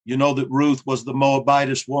 You know that Ruth was the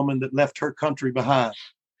Moabitess woman that left her country behind.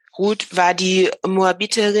 Ruth war die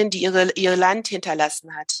Moabiterin, die ihr Land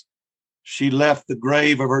hinterlassen hat. She left the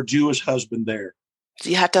grave of her Jewish husband there.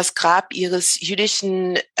 Sie hat das Grab ihres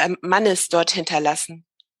jüdischen Mannes dort hinterlassen.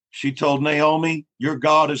 She told Naomi, your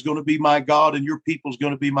God is going to be my God and your people is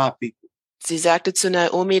going to be my people. Sie sagte zu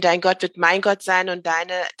Naomi, dein Gott wird mein Gott sein und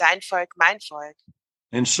dein Volk mein Volk.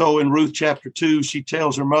 And so in Ruth chapter 2, she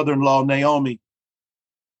tells her mother-in-law, Naomi,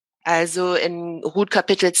 Also in Ruth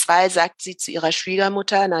Kapitel 2 sagt sie zu ihrer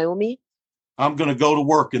Schwiegermutter Naomi, I'm going to go to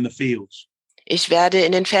work in the fields. ich werde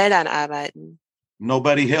in den Feldern arbeiten.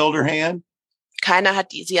 Nobody held her hand. Keiner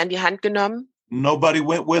hat sie an die Hand genommen. Nobody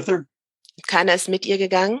went with her. Keiner ist mit ihr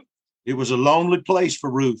gegangen. It was a lonely place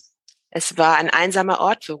for Ruth, Es war ein einsamer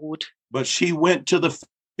Ort für Ruth. but she went to the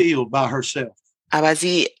field by herself. Aber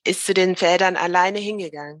sie ist zu den Feldern alleine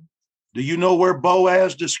hingegangen. Do you know where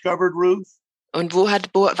Boaz discovered Ruth? Und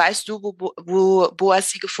weißt du, wo Boas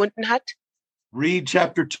sie gefunden hat? Read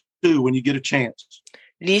chapter 2 when you get a chance.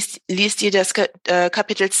 Lies dir das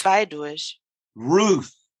Kapitel 2 durch.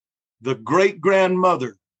 Ruth, the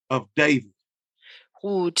great-grandmother of David,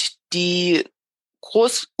 Ruth, die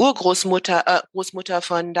Großmutter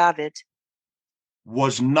von David,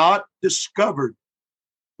 was not discovered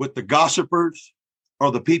with the gossipers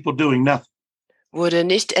or the people doing nothing. wurde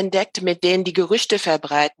nicht entdeckt mit denen, die Gerüchte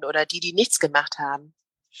verbreiten oder die nichts gemacht haben.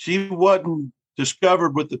 She wasn't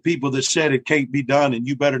discovered with the people that said it can't be done and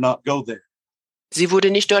you better not go there. Sie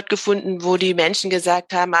wurde nicht dort gefunden, wo die Menschen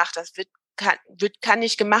gesagt haben, ach, das kann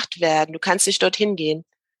nicht gemacht werden, du kannst nicht dorthin gehen.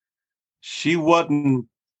 She wasn't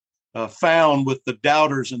found with the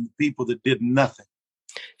doubters and the people that did nothing.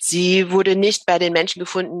 Sie wurde nicht bei den Menschen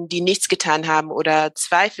gefunden, die nichts getan haben oder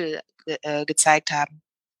Zweifel gezeigt haben.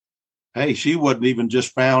 Hey, she wasn't even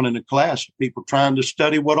just found in a class of people trying to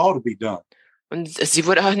study what ought to be done. Und sie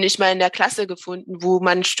wurde auch nicht mal in der Klasse gefunden, wo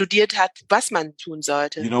man studiert hat, was man tun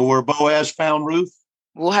sollte. You know where Boaz found Ruth?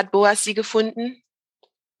 Wo hat Boas sie gefunden?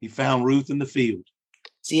 He found Ruth in the field.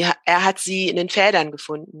 Er hat sie in den Feldern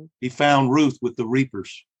gefunden. He found Ruth with the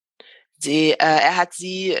reapers. Er hat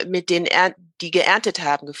sie mit denen, die geerntet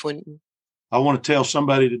haben, gefunden. I want to tell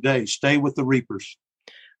somebody today, stay with the reapers.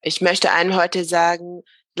 Ich möchte einem heute sagen,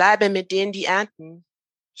 bleibe mit denen, die ernten.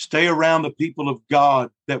 Stay around the people of God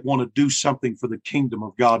that want to do something for the kingdom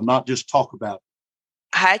of God, not just talk about it.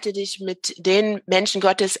 Halte dich mit den Menschen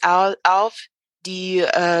Gottes auf, die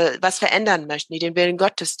was verändern möchten, die den Willen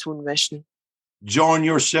Gottes tun möchten. Join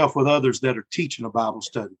yourself with others that are teaching a Bible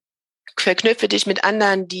study. Verknüpfe dich mit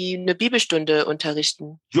anderen, die eine Bibelstunde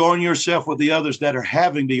unterrichten. Join yourself with the others that are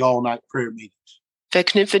having the all-night prayer meetings.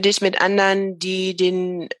 Verknüpfe dich mit anderen, die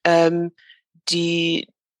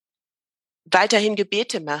weiterhin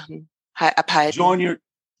Gebete machen, abhalten.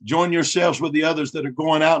 Join yourselves with the others that are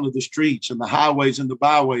going out into the streets and the highways and the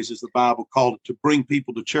byways, as the Bible called it, to bring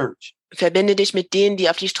people to church. Verbinde dich mit denen, die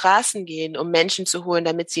auf die Straßen gehen, um Menschen zu holen,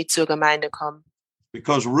 damit sie zur Gemeinde kommen.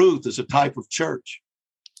 Because Ruth is a type of church.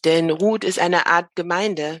 Denn Ruth ist eine Art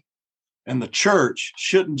Gemeinde. And the church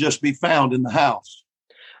shouldn't just be found in the house.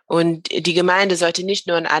 Und die Gemeinde sollte nicht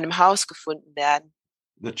nur in einem Haus gefunden werden.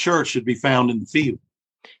 The church should be found in the field.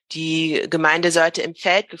 Die Gemeinde sollte im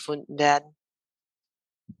Feld gefunden werden.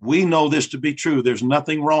 We know this to be true. There's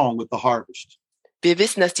nothing wrong with the harvest. Wir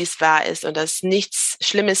wissen, dass dies wahr ist und dass nichts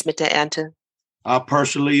Schlimmes mit der Ernte. I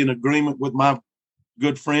personally, in agreement with my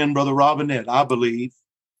good friend, Brother Robinette, I believe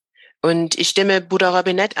Und ich stimme Bruder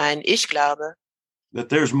Robinette ein. Ich glaube, that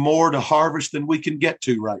there's more to harvest than we can get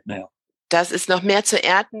to right now. dass es noch mehr zu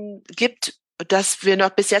ernten gibt, das wir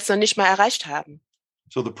bis jetzt noch nicht mal erreicht haben.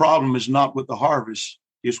 So the problem is not with the harvest,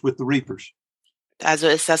 it's with the reapers. Also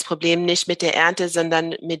ist das Problem nicht mit der Ernte,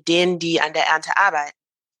 sondern mit denen, die an der Ernte arbeiten.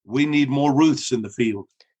 We need more Ruths in the field.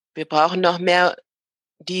 Wir brauchen noch mehr,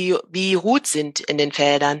 die wie Ruth sind in den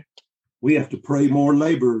Feldern. We have to pray more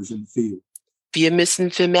laborers in the field. Wir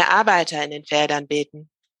müssen für mehr Arbeiter in den Feldern beten.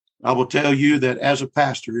 I will tell you that as a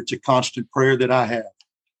pastor, it's a constant prayer that I have.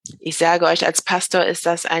 Ich sage euch, als Pastor ist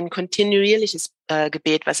das ein kontinuierliches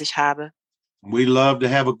Gebet, was ich habe. We love to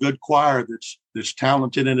have a good choir that's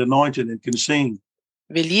talented and anointed and can sing.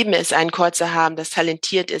 Wir lieben es, einen Chor zu haben, das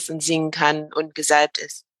talentiert ist und singen kann und gesalbt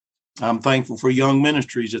ist. I'm thankful for young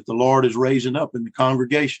ministries that the Lord is raising up in the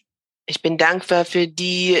congregation. Ich bin dankbar für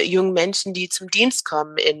die jungen Menschen, die zum Dienst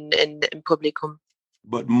kommen im Publikum.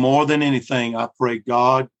 But more than anything, I pray,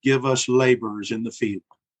 God, give us laborers in the field.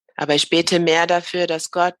 Aber ich bete mehr dafür,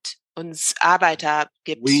 dass Gott uns Arbeiter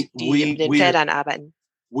gibt, die in den Feldern arbeiten.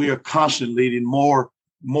 We are constantly needing more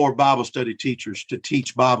Bible study teachers to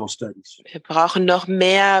teach Bible studies. Wir brauchen noch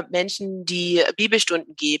mehr Menschen, die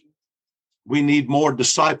Bibelstunden geben. We need more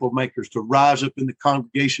disciple makers to rise up in the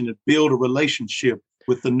congregation and build a relationship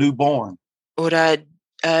with the newborn. Oder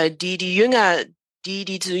die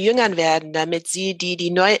zu Jüngern werden, damit sie die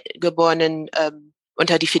Neugeborenen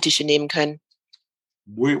unter die Fittiche nehmen können.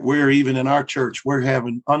 We're even in our church, we're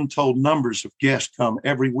having untold numbers of guests come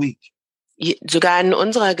every week. Sogar in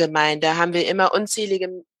unserer Gemeinde haben wir immer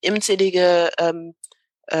unzählige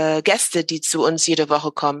Gäste, die zu uns jede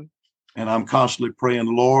Woche kommen. And I'm constantly praying,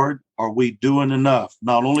 Lord, are we doing enough,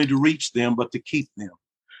 not only to reach them, but to keep them?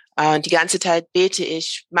 Und die ganze Zeit bete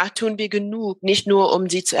ich, tun wir genug, nicht nur um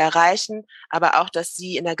sie zu erreichen, aber auch, dass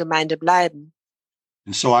sie in der Gemeinde bleiben.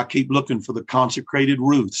 And so I keep looking for the consecrated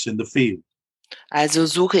Ruths in the field. Also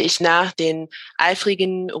suche ich nach den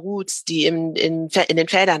eifrigen Ruths, die in den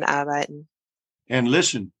Feldern arbeiten. And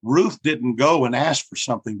listen, Ruth didn't go and ask for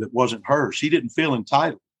something that wasn't hers. She didn't feel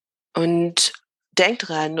entitled. Und denkt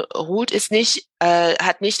dran, Ruth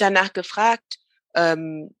hat nicht danach gefragt,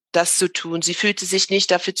 das zu tun. Sie fühlte sich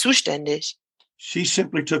nicht dafür zuständig. She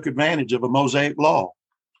simply took advantage of a Mosaic law.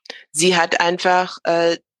 Sie hat einfach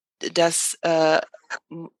das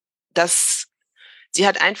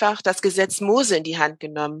Gesetz Mose in die Hand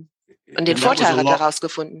genommen und den Vorteil daraus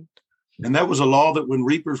gefunden. And that was a law that when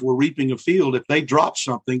reapers were reaping a field, if they dropped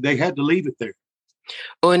something, they had to leave it there.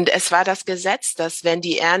 Und es war das Gesetz, dass wenn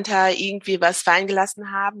die Ernter irgendwie was fallen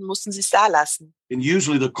gelassen haben, mussten sie es da lassen. And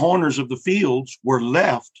usually the corners of the fields were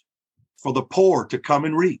left for the poor to come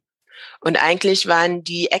and reap. Und eigentlich waren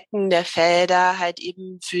die Ecken der Felder halt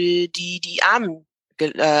eben für die Armen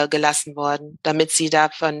gelassen worden, damit sie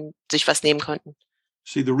davon sich was nehmen konnten.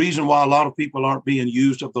 See, the reason why a lot of people aren't being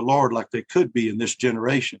used of the Lord like they could be in this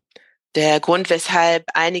generation Der Grund, weshalb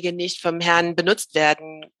einige nicht vom Herrn benutzt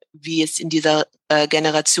werden, wie es in dieser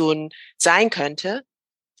Generation sein könnte,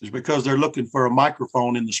 is because they're looking for a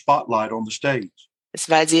microphone in the spotlight on the stage. ist,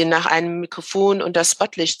 weil sie nach einem Mikrofon und das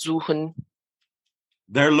Spotlicht suchen.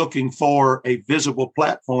 They're looking for a visible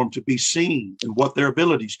platform to be seen and what their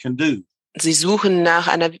abilities can do. Sie suchen nach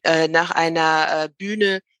einer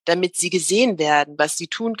Bühne, damit sie gesehen werden, was sie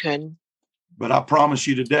tun können. But I promise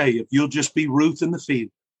you today, if you'll just be Ruth in the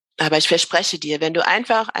field, Aber ich verspreche dir, wenn du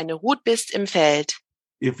einfach eine Ruth bist im Feld,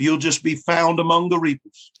 if you'll just be found among the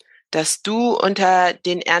reapers, dass du unter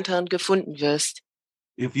den Erntern gefunden wirst,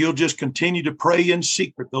 if you'll just continue to pray in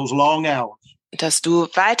secret those long hours, dass du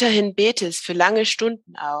weiterhin betest für lange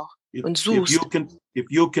Stunden auch und if suchst,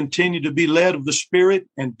 you'll continue to be led of the Spirit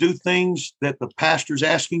and do things that the pastor's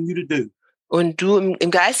asking you to do, und du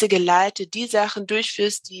im Geiste geleitet die Sachen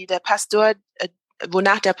durchführst, die der Pastor,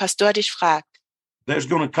 wonach der Pastor dich fragt, there's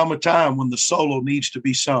going to come a time when the solo needs to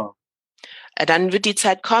be sung. Dann wird die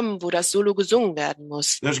Zeit kommen, wo das Solo gesungen werden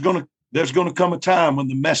muss. There's going to come a time when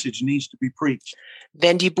the message needs to be preached.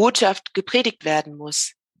 Wenn die Botschaft gepredigt werden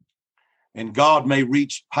muss. And God may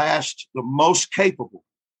reach past the most capable.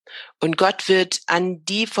 Und Gott wird an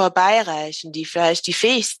die vorbeireichen, die vielleicht die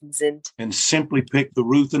fähigsten sind. And simply pick the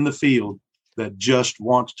Ruth in the field that just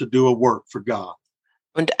wants to do a work for God.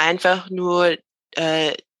 Und einfach nur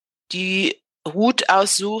die Ruth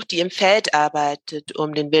aussucht, die im Feld arbeitet,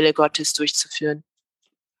 um den Wille Gottes durchzuführen.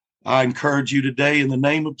 I encourage you today in the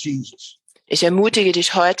name of Jesus. Ich ermutige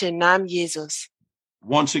dich heute im Namen Jesus.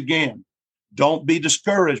 Once again, don't be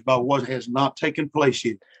discouraged by what has not taken place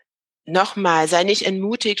yet. Nochmal, sei nicht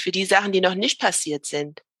entmutigt für die Sachen, die noch nicht passiert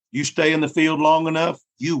sind. You stay in the field long enough,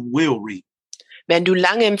 you will reap. Wenn du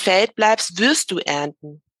lange im Feld bleibst, wirst du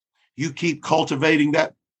ernten. You keep cultivating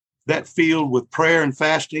that field with prayer and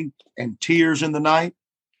fasting and tears in the night.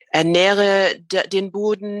 Ernähre den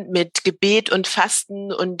Boden mit Gebet und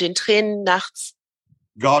Fasten und den Tränen nachts.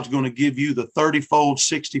 God's going to give you the 30-fold,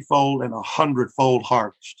 60-fold, and 100-fold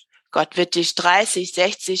harvest. Gott wird dich 30,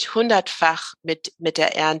 60, 100-fach mit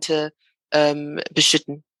der Ernte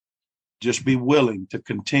beschütten. Just be willing to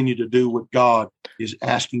continue to do what God is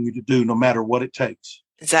asking you to do, no matter what it takes.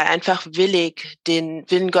 Sei einfach willig, den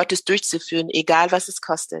Willen Gottes durchzuführen, egal was es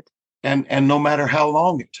kostet. And no matter how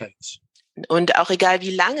long it takes. Und auch egal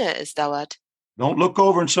wie lange es dauert. Don't look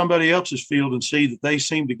over in somebody else's field and see that they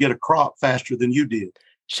seem to get a crop faster than you did.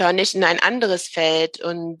 Schau nicht in ein anderes Feld,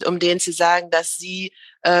 und um denen zu sagen, dass sie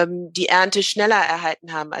die Ernte schneller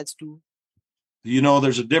erhalten haben als du. You know,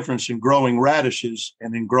 there's a difference in growing radishes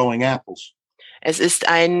and in growing apples. Es ist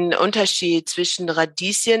ein Unterschied zwischen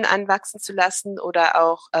Radieschen anwachsen zu lassen oder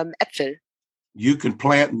auch Äpfel. You can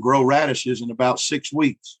plant and grow radishes in about 6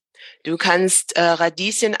 weeks. Du kannst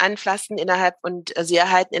Radieschen anpflanzen und sie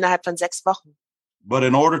erhalten innerhalb von 6 Wochen. But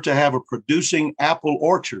in order to have a producing apple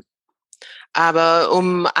orchard, aber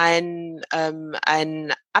um ein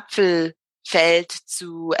Apfelfeld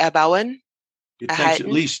zu erbauen, it takes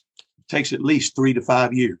at least 3 to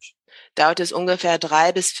 5 years. Dauert es ungefähr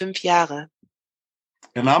 3 bis 5 Jahre.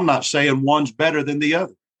 And I'm not saying one's better than the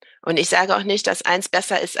other. Und ich sage auch nicht, dass eins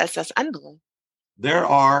besser ist als das andere. There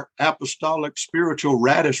are apostolic spiritual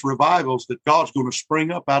radish revivals that God's going to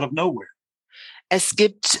spring up out of nowhere. Es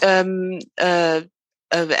gibt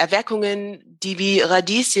Erweckungen, die wie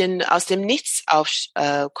Radieschen aus dem Nichts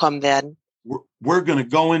aufkommen werden. we're going to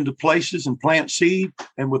go into places and plant seed,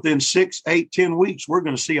 and within 6, 8, 10 weeks, we're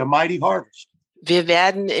going to see a mighty harvest. Wir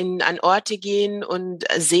werden an Orte gehen und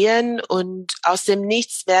säen und aus dem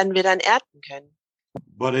Nichts werden wir dann ernten können.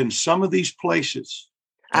 But in some of these places,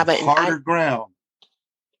 Aber harder ground,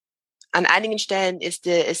 an einigen Stellen ist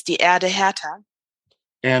die Erde härter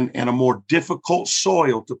and a more difficult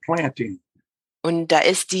soil to plant in. und da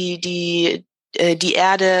ist die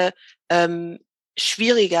Erde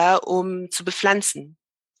schwieriger, zu bepflanzen.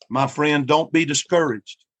 My friend, don't be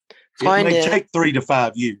discouraged. Freunde, It may take 3 to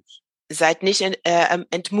 5 years. Seid nicht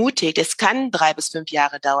entmutigt. Es kann 3 bis 5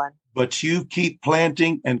 Jahre dauern. But you keep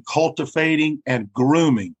planting and cultivating and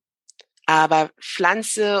grooming. Aber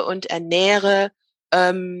pflanze und ernähre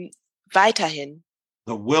weiterhin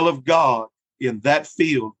the will of God in that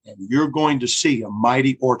field, and you're going to see a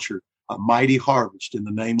mighty orchard, a mighty harvest in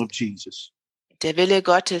the name of Jesus. Der Wille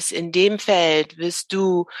Gottes in dem Feld, wirst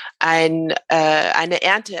du eine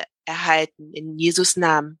Ernte erhalten in Jesus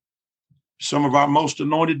Namen. Some of our most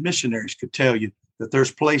anointed missionaries could tell you that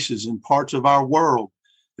there's places in parts of our world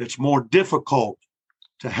that's more difficult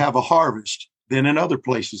to have a harvest than in other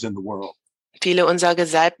places in the world. Viele unserer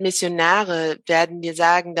gesalbten Missionare werden dir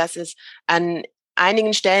sagen, dass es an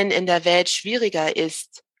einigen Stellen in der Welt schwieriger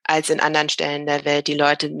ist, als in anderen Stellen der Welt, die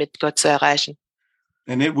Leute mit Gott zu erreichen.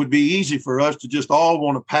 And it would be easy for us to just all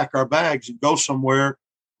want to pack our bags and go somewhere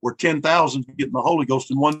where 10,000 get in the Holy Ghost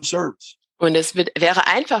in one service. Und es wäre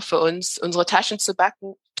einfach für uns, unsere Taschen zu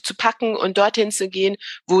packen und dorthin zu gehen,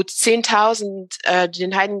 wo 10.000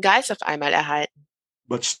 den Heiligen Geist auf einmal erhalten.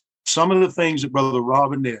 But some of the things that Brother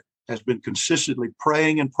Robinette has been consistently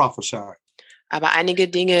praying and prophesying. Aber einige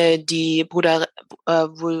Dinge, die Bruder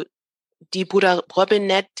Robinette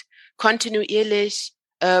kontinuierlich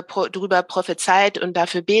darüber prophezeit und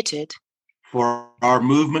dafür betet. For our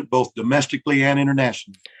movement, both domestically and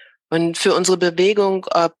internationally. Und für unsere Bewegung,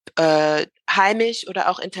 ob heimisch oder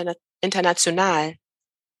auch international.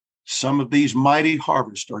 Some of these mighty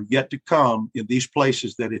harvests are yet to come in these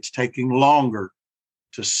places that it's taking longer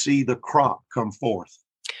to see the crop come forth.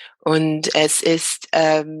 Und es ist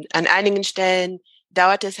an einigen Stellen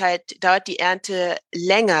dauert die Ernte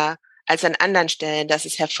länger als an anderen Stellen, dass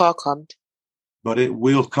es hervorkommt. But it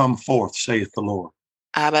will come forth, saith the Lord.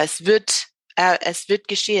 Aber es wird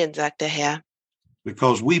geschehen, sagt der Herr.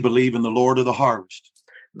 Because we believe in the Lord of the harvest.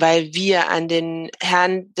 Weil wir an den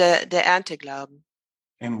Herrn der Ernte glauben.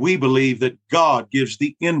 And we believe that God gives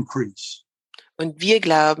the increase. Und wir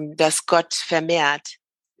glauben, dass Gott vermehrt.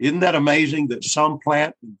 Isn't that amazing that some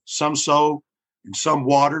plant, and some sow, and some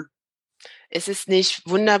water? Es ist nicht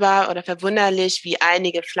wunderbar oder verwunderlich, wie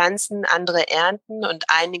einige pflanzen, andere ernten und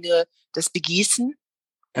einige das begießen.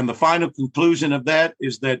 And the final conclusion of that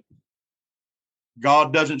is that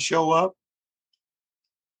God doesn't show up.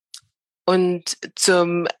 Und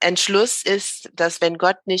zum Entschluss ist, dass wenn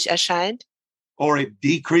Gott nicht erscheint, or it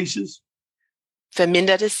decreases,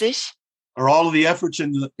 vermindert es sich. or all of the efforts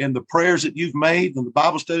and the prayers that you've made and the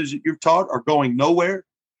Bible studies that you've taught are going nowhere.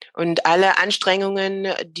 Und alle Anstrengungen,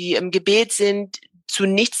 die im Gebet sind, zu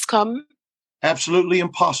nichts kommen. Absolutely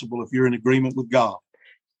impossible if you're in agreement with God.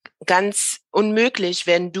 Ganz unmöglich,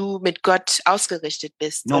 wenn du mit Gott ausgerichtet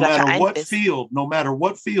bist No oder matter vereint what bist. field, no matter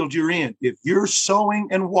what field you're in, if you're sowing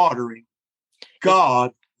and watering,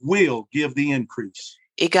 God will give the increase.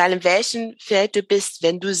 Egal in welchem Feld du bist,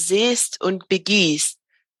 wenn du säst und begießt,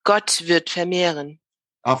 Gott wird vermehren.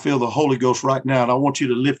 I feel the Holy Ghost right now, and I want you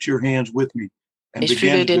to lift your hands with me and Ich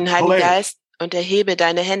fühle begin to den Heiligen declare Geist und erhebe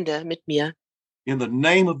deine Hände mit mir. in the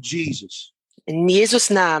name of Jesus. In Jesus'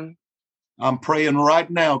 Namen I'm praying right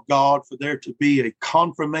now, God, for there to be a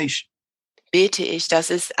confirmation bete ich, dass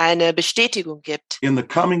es eine Bestätigung gibt, in the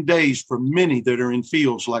coming days for many that are in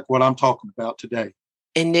fields like what I'm talking about today.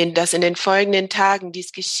 dass in den folgenden Tagen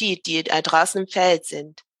dies geschieht, die da draußen im Feld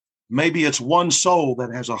sind. Maybe it's one soul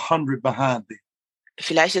that has 100 behind them.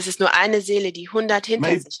 Vielleicht ist es nur eine Seele, die 100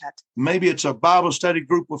 hinter sich hat. Maybe it's a Bible study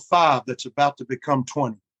group of 5 that's about to become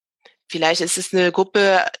 20. Vielleicht ist es eine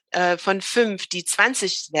Gruppe von 5, die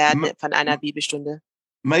 20 werden von einer Bibelstunde.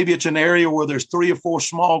 Maybe it's an area where there's 3 or 4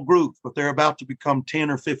 small groups, but they're about to become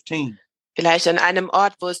 10 or 15. Vielleicht an einem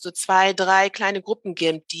Ort, wo es so 2, 3 kleine Gruppen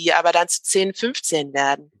gibt, die aber dann zu 10, 15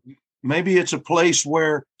 werden. Maybe it's a place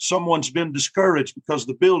where someone's been discouraged because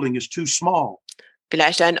the building is too small.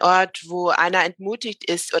 Vielleicht ein Ort, wo einer entmutigt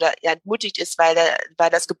ist, weil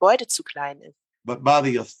das Gebäude zu klein ist. But by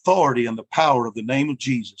the authority and the power of the name of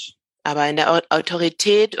Jesus, Aber in der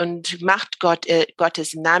Autorität und Macht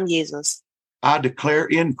Gottes im Namen Jesus I declare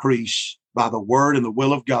increase by the word and the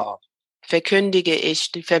will of God. verkündige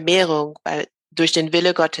ich die Vermehrung durch den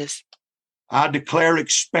Wille Gottes. I declare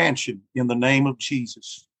expansion in the name of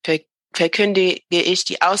Jesus. Verkündige ich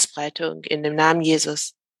die Ausbreitung in dem Namen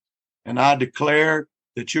Jesus. And I declare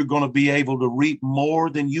that you're going to be able to reap more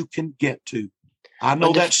than you can get to. I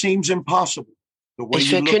know that seems impossible, the way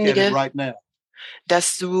you look at it right now.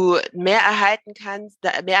 Dass du mehr erhalten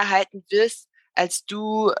wirst, als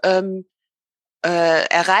du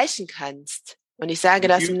erreichen kannst. Und ich sage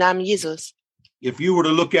das im Namen Jesus. If you were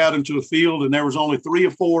to look out into a field and there was only 3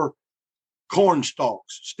 or 4 corn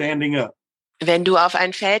stalks standing up. Wenn du auf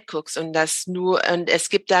ein Feld guckst und es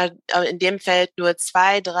gibt da in dem Feld nur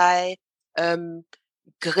 2, 3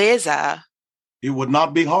 Gräser. It would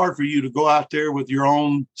not be hard for you to go out there with your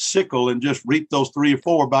own sickle and just reap those 3 or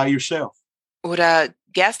 4 by yourself. Oder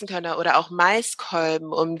Gerstenkörner oder auch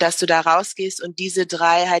Maiskolben, dass du da rausgehst und diese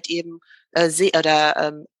 3 halt eben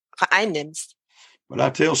einnimmst. But I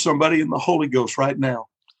tell somebody in the Holy Ghost right now.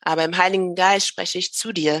 Aber im Heiligen Geist spreche ich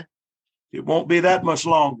zu dir. It won't be that much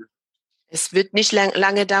longer. Es wird nicht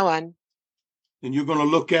lange dauern. And you're going to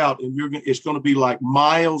look out and it's going to be like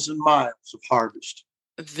miles and miles of harvest.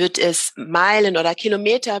 Wird es Meilen oder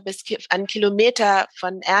Kilometer bis an Kilometer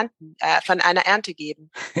von einer Ernte geben.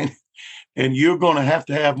 And you're going to have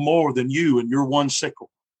more than you and your one sickle.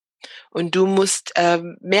 Und du musst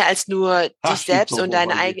mehr als nur dich selbst und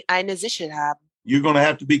deine eine Sichel haben. You're going to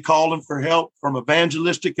have to be calling for help from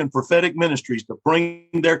evangelistic and prophetic ministries to bring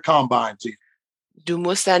their combines in. Du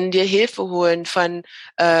musst dann dir Hilfe holen von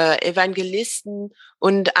Evangelisten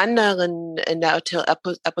und anderen in der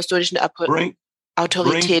apostolischen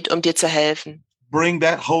Autorität, um dir zu helfen. Bring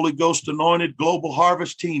that Holy Ghost anointed global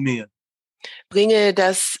harvest team in. Bringe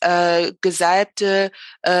das gesalbte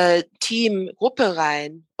Gruppe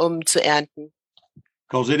rein, um zu ernten.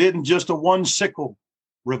 Because it isn't just a one sickle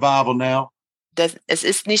revival now. Es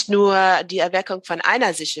ist nicht nur die Erweckung von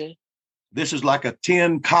einer Sichel. This is like a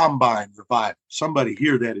 10 combine revival. Somebody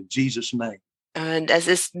hear that in Jesus' name. Und es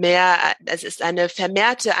ist eine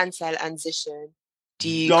vermehrte Anzahl an Sicheln,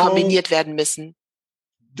 die kombiniert werden müssen.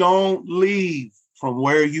 Don't leave from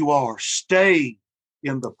where you are. Stay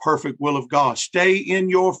in the perfect will of God. Stay in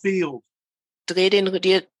your field. Dreh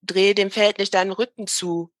dem Feld nicht deinen Rücken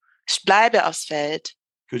zu. Bleibe aufs Feld.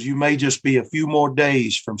 Because you may just be a few more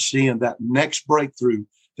days from seeing that next breakthrough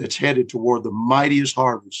that's headed toward the mightiest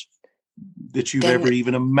harvest that you've ever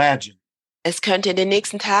even imagined. Es könnte in den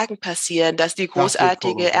nächsten Tagen passieren, dass die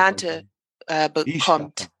großartige Ernte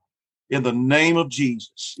bekommt. In the name of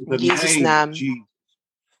Jesus. In Jesus' Namen. Jesus.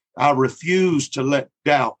 I refuse to let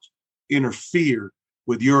doubt interfere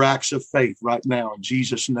with your acts of faith right now in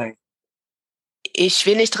Jesus' name. Ich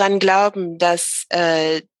will nicht dran glauben, dass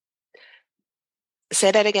say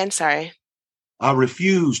that again, sorry. I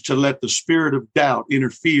refuse to let the spirit of doubt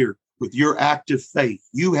interfere with your active faith.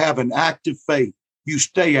 You have an active faith. You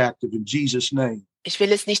stay active in Jesus' name. Ich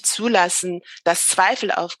will es nicht zulassen, dass Zweifel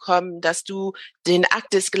aufkommen, dass du den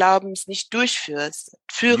Akt des Glaubens nicht durchführst.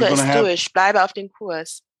 Führe es durch, bleibe auf dem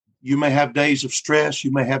Kurs. You may have days of stress.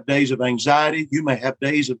 You may have days of anxiety. You may have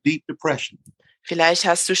days of deep depression. Vielleicht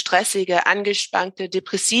hast du stressige, angespannte,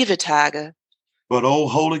 depressive Tage. But oh,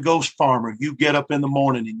 Holy Ghost farmer, you get up in the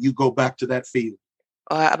morning and you go back to that field.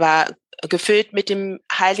 Aber gefüllt mit dem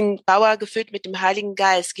Heiligen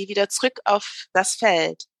Geist, geh wieder zurück auf das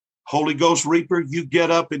Feld. Holy Ghost reaper, you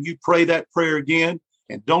get up and you pray that prayer again.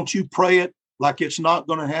 And don't you pray it like it's not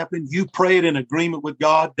going to happen. You pray it in agreement with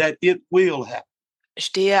God that it will happen.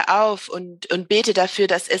 Stehe auf und bete dafür,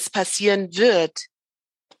 dass es passieren wird.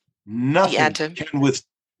 Nothing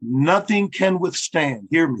can withstand.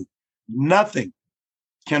 Hear me. Nothing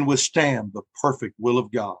can withstand the perfect will of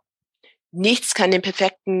God. Nichts kann dem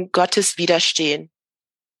perfekten Gottes widerstehen.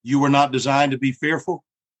 You were not designed to be fearful.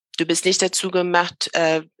 Du bist nicht dazu gemacht,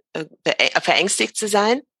 verängstigt zu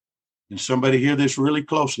sein. And somebody hear this really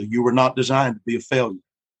closely. You were not designed to be a failure.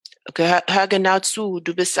 Hör genau zu.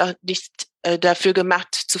 Du bist auch nicht dafür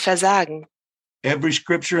gemacht, zu versagen. Every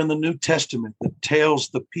scripture in the New Testament that tells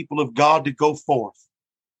the people of God to go forth.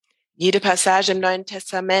 Jede Passage im Neuen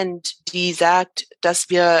Testament, die sagt, dass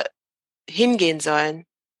wir hingehen sollen.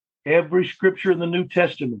 Every scripture in the New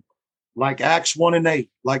Testament, like Acts 1 and 8,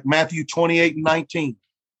 like Matthew 28 and 19.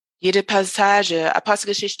 Jede Passage,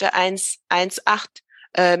 Apostelgeschichte 1:8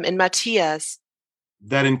 in Matthäus.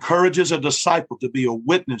 That encourages a disciple to be a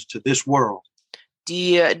witness to this world.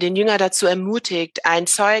 Die den Jünger dazu ermutigt, ein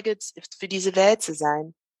Zeuge für diese Welt zu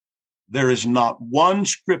sein. There is not one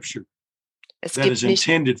scripture that is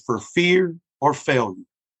intended for fear or failure.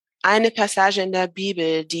 Eine Passage in der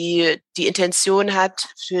Bibel, die Intention hat,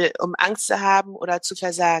 um Angst zu haben oder zu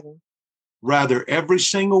versagen. Rather, every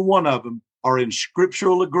single one of them are in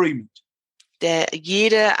scriptural agreement.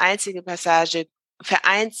 Jede einzige Passage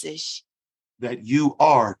vereint sich, that you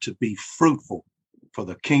are to be fruitful for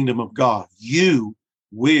the kingdom of God. You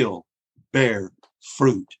will bear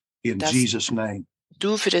fruit in Das- Jesus' name.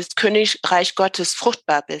 du für das Königreich Gottes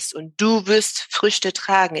fruchtbar bist und du wirst Früchte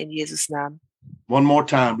tragen in Jesus' Namen. One more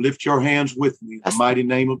time, lift your hands with me in the Lass mighty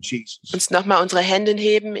name of Jesus. uns nochmal unsere Hände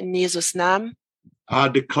heben in Jesus' Namen. I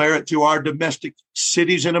declare it to our domestic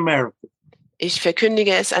cities in America. Ich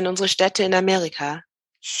verkündige es an unsere Städte in Amerika,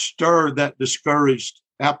 Stir that discouraged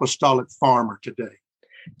apostolic farmer today.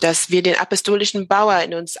 dass wir den apostolischen Bauer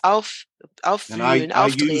in uns And aufwühlen,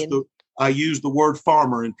 aufdrehen. I use the word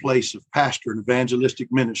farmer in place of pastor and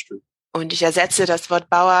evangelistic ministry. Und ich ersetze das Wort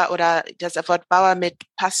Bauer oder das Wort Bauer mit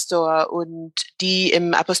Pastor und die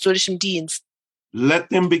im apostolischen Dienst. Let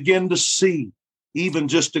them begin to see even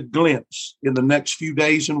just a glimpse in the next few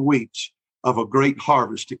days and weeks of a great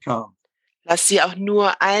harvest to come. Lass sie auch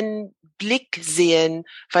nur einen Blick sehen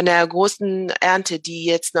von der großen Ernte, die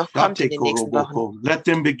jetzt noch kommt in den nächsten Wochen. Let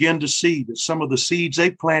them begin to see that some of the seeds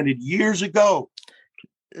they planted years ago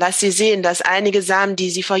Lass sie sehen, dass einige Samen, die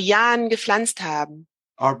sie vor Jahren gepflanzt haben,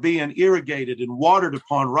 are being irrigated and watered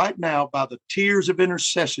upon right now by the tears of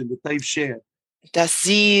intercession that they've shed. dass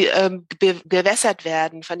sie gewässert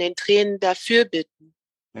werden von den Tränen der Fürbitten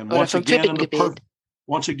And oder vom Fürbittgebet.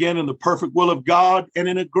 once again, in the perfect will of God and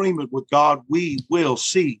in agreement with God, we will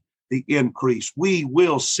see the increase. We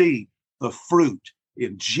will see the fruit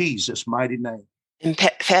in Jesus' mighty name. Im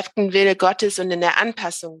perfekten Wille Gottes und in der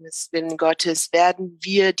Anpassung des Willen Gottes werden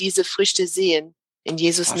wir diese Früchte sehen, in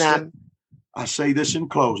Jesus' Namen. I say this in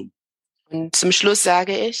closing. Und zum Schluss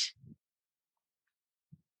sage ich,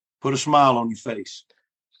 Put a smile on your face.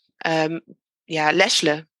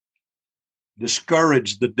 lächle,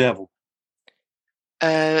 Discourage the devil.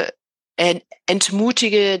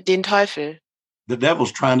 entmutige den Teufel. The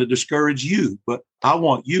devil's trying to discourage you, but I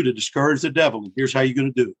want you to discourage the devil. And here's how you're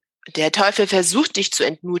going to do it. Der Teufel versucht dich zu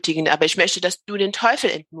entmutigen, aber ich möchte, dass du den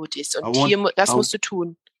Teufel entmutigst. Und das musst du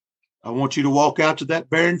tun. I want you to walk out to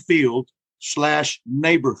that barren field /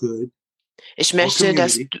 neighborhood. Ich möchte,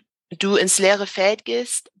 dass du ins leere Feld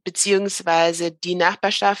gehst, beziehungsweise die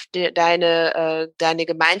Nachbarschaft, deine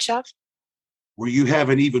Gemeinschaft, where you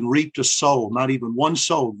haven't even reaped a soul, not even one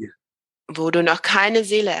soul yet. wo du noch keine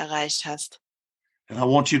Seele erreicht hast. And I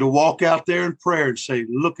want you to walk out there in prayer and say,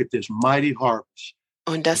 look at this mighty harvest.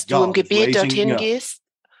 Und dass du im Gebet dorthin gehst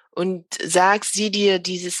und sagst, sieh dir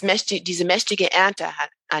diese mächtige Ernte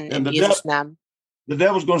an in Jesus' Namen. The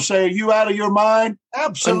devil's going to say, are you out of your mind?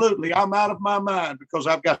 Absolutely, I'm out of my mind because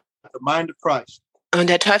I've got the mind of Christ. Und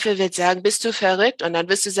der Teufel wird sagen, bist du verrückt? Und dann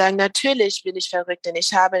wirst du sagen, natürlich bin ich verrückt, denn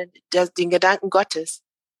ich habe den Gedanken Gottes.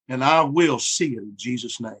 And I will see it in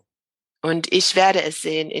Jesus' name. Und ich werde es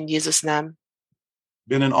sehen in Jesus' Namen.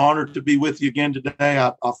 Been an honor to be with you again today.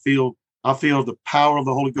 I feel the power of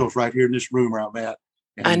the Holy Ghost right here in this room where I'm at.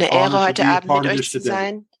 And Eine Ehre, heute Abend mit euch zu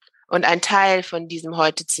sein und ein Teil von diesem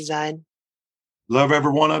heute zu sein. Love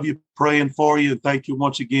every one of you, praying for you, and thank you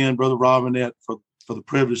once again, Brother Robinette, for the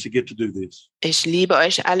privilege to get to do this. Ich liebe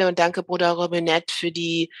euch alle und danke, Bruder Robinette, für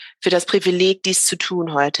das Privileg, dies zu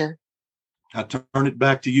tun heute. I turn it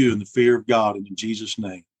back to you in the fear of God and in Jesus'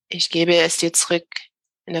 name. Ich gebe es dir zurück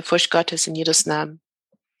in der Furcht Gottes in Jesus' Namen.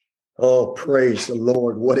 Oh, praise the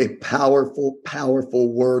Lord. What a powerful, powerful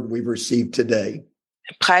word we've received today.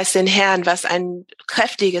 Preis den Herrn, was ein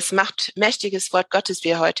kräftiges, mächtiges Wort Gottes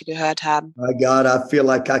wir heute gehört haben. My God, I feel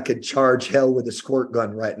like I could charge hell with a squirt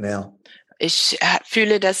gun right now. Ich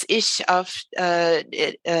fühle, dass ich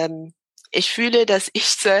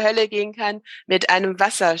zur Hölle gehen kann mit einem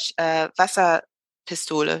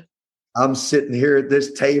Wasserpistole. I'm sitting here at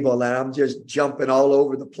this table and I'm just jumping all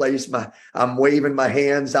over the place. I'm waving my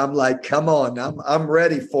hands. I'm like, come on, I'm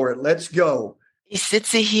ready for it. Let's go. Ich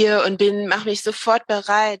sitze hier und mache mich sofort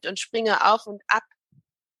bereit und springe auf und ab.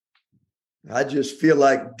 I just feel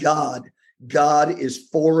like God is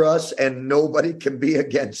for us and nobody can be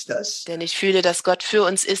against us. Denn ich fühle, dass Gott für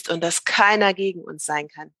uns ist und dass keiner gegen uns sein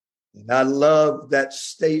kann. And I love that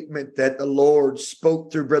statement that the Lord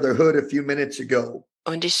spoke through Brother Hood a few minutes ago.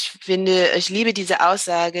 Und ich liebe diese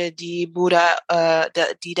Aussage, die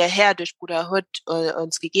der Herr durch Bruder Hood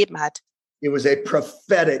uns gegeben hat. It was a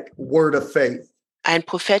prophetic word of faith. Ein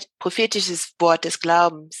prophetisches Wort des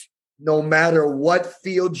Glaubens. No matter what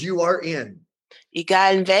field you are in,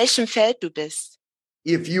 egal in welchem Feld du bist,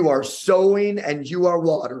 if you are sowing and you are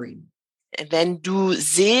watering, wenn du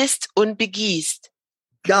säst und begießt,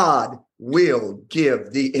 God will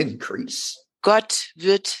give the increase. Gott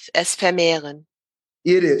wird es vermehren.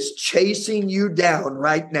 It is chasing you down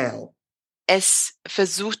right now. Es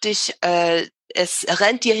versucht dich, es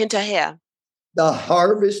rennt dir hinterher. The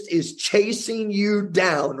harvest is chasing you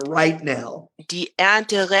down right now. Die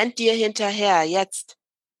Ernte rennt dir hinterher, jetzt.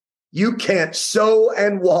 You can't sow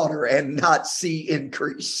and water and not see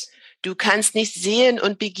increase. Du kannst nicht sehen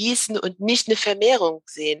und begießen und nicht eine Vermehrung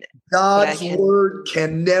sehen. God's word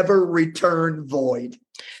can never return void.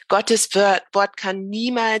 Gottes Wort kann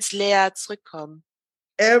niemals leer zurückkommen.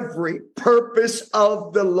 Every purpose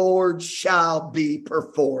of the Lord shall be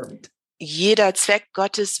performed. Jeder Zweck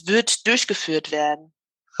Gottes wird durchgeführt werden.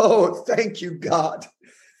 Oh, thank you, God.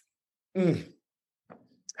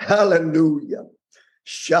 Hallelujah.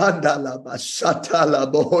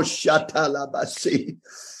 Shandalabashatalaboshatalabasi.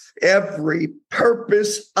 Every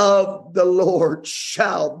purpose of the Lord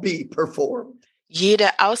shall be performed.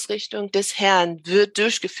 Jede Ausrichtung des Herrn wird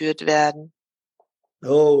durchgeführt werden.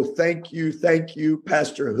 Oh, thank you,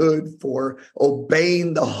 Pastor Hood, for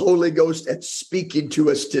obeying the Holy Ghost and speaking to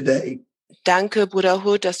us today. Danke, Bruder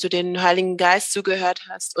Hood, dass du den Heiligen Geist zugehört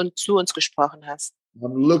hast und zu uns gesprochen hast.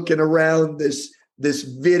 I'm looking around this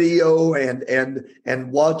video and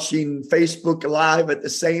watching Facebook Live at the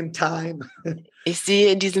same time. Ich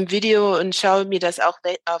sehe in diesem Video und schaue mir das auch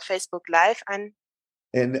auf Facebook Live an.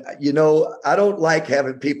 And you know, I don't like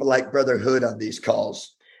having people like Brother Hood on these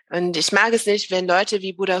calls. Und ich mag es nicht, wenn Leute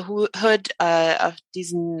wie Bruder Hood auf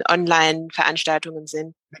diesen Online-Veranstaltungen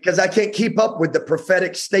sind. Because I can't keep up with the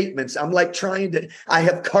prophetic statements. I'm like I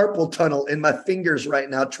have carpal tunnel in my fingers right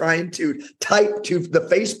now, trying to type to the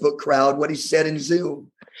Facebook crowd what he said in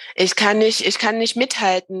Zoom. Ich kann nicht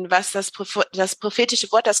mithalten, was das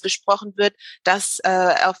prophetische Wort, das gesprochen wird, das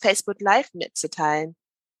auf Facebook Live mitzuteilen.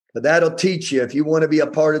 But that'll teach you. If you want to be a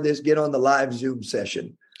part of this, get on the live Zoom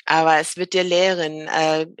session. Aber es wird dir lehren,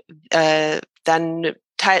 dann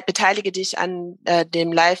beteilige dich an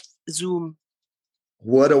dem Live-Zoom.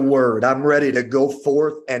 What a word. I'm ready to go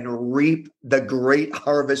forth and reap the great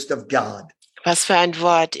harvest of God. Was für ein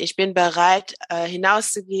Wort. Ich bin bereit,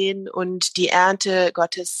 hinauszugehen und die Ernte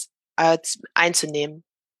Gottes einzunehmen.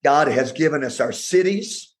 God has given us our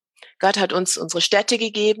cities. Gott hat uns unsere Städte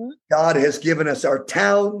gegeben. God has given us our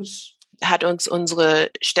towns. Er hat uns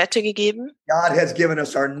unsere Städte gegeben. God has given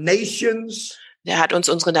us our nations. Er hat uns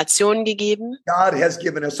unsere Nationen gegeben. God has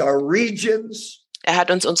given us our regions. Er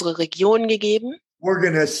hat uns unsere Regionen gegeben. We're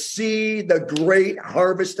going to see the great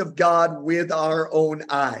harvest of God with our own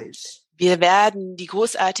eyes. Wir werden die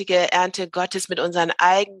großartige Ernte Gottes mit unseren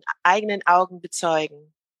eigenen Augen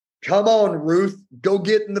bezeugen. Come on, Ruth, go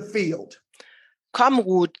get in the field. Komm,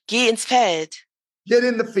 Ruth, geh ins Feld. Get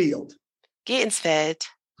in the field. Geh ins Feld.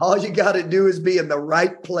 All you got to do is be in the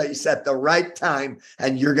right place at the right time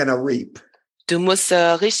and you're going to reap. Du musst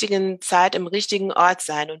zur richtigen Zeit im richtigen Ort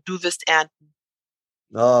sein und du wirst ernten.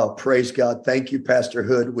 Oh, praise God. Thank you, Pastor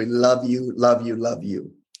Hood. We love you, love you, love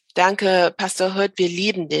you. Danke, Pastor Hood, wir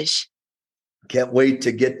lieben dich. Can't wait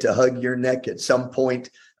to get to hug your neck at some point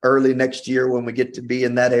early next year when we get to be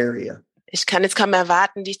in that area. Ich kann jetzt kaum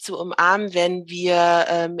erwarten, dich zu umarmen, wenn wir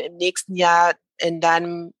im nächsten Jahr in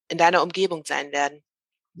deiner Umgebung sein werden.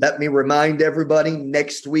 Let me remind everybody,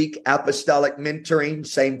 next week, Apostolic Mentoring,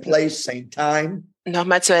 same place, same time.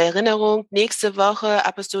 Nochmal zur Erinnerung, nächste Woche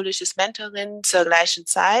apostolisches Mentoring zur gleichen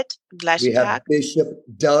Zeit, am gleichen We have Tag. Bishop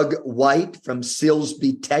Doug White from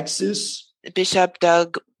Silsbee, Texas. Bishop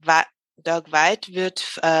Doug White wird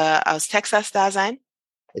aus Texas da sein.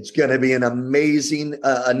 It's going to be an amazing,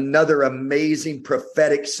 another amazing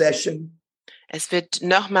prophetic session. Es wird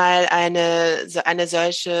nochmal eine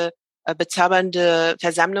solche bezaubernde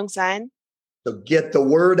Versammlung sein. So get the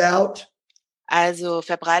word out. Also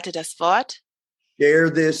verbreite das Wort. Share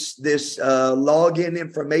this login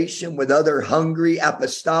information with other hungry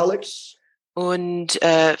apostolics. Und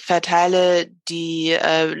verteile die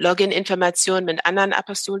Login-Informationen mit anderen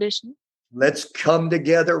Apostolischen. Let's come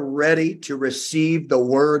together ready to receive the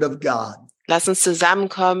word of God. Lass uns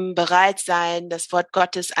zusammenkommen, bereit sein, das Wort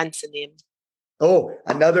Gottes anzunehmen. Oh,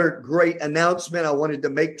 another great announcement I wanted to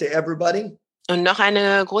make to everybody. Und noch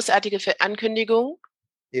eine großartige Ankündigung,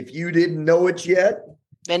 If you didn't know it yet,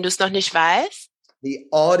 wenn du es noch nicht weißt. the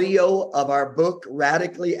audio of our book,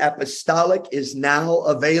 Radically Apostolic, is now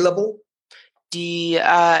available.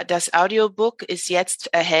 Das Audiobook ist jetzt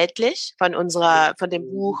erhältlich von dem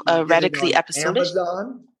Buch Radically Apostolic.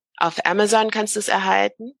 Amazon, Auf Amazon kannst du es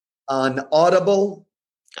erhalten. on Audible,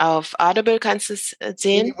 Auf Audible kannst du es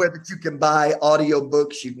sehen. anywhere that you can buy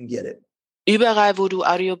audiobooks, you can get it. Überall, wo du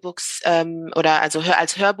Audiobooks oder also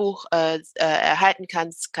als Hörbuch erhalten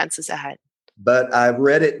kannst du es erhalten. but I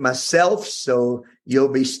read it myself, so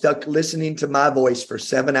you'll be stuck listening to my voice for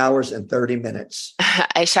 7 hours and 30 minutes.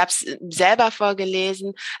 Ich habe es selber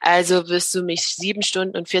vorgelesen, also wirst du mich 7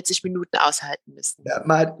 Stunden und 40 Minuten aushalten müssen.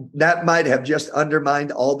 That might have just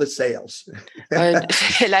undermined all the sales. Und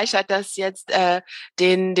vielleicht hat das jetzt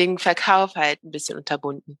den Verkauf halt ein bisschen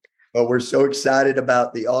unterbunden. But we're so excited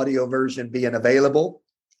about the audio version being available.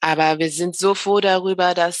 Aber wir sind so froh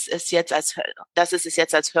darüber, dass es jetzt als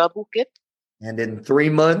Hörbuch gibt. And in 3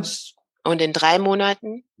 months, Und in 3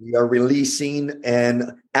 Monaten we are releasing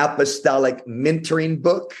an apostolic mentoring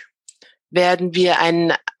book. werden wir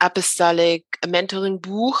ein Apostolic Mentoring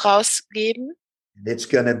Buch rausgeben. It's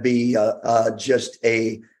going to be just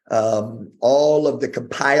all of the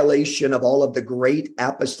compilation of all of the great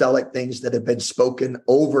apostolic things that have been spoken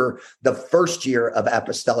over the first year of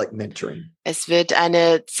apostolic mentoring. Es wird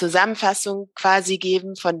eine Zusammenfassung quasi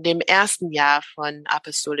geben von dem ersten Jahr von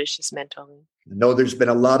apostolisches Mentoring. I know there's been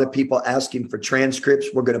a lot of people asking for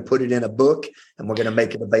transcripts. We're going to put it in a book and we're going to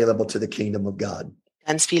make it available to the kingdom of God.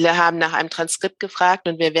 Ganz viele haben nach einem Transkript gefragt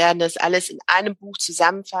und wir werden das alles in einem Buch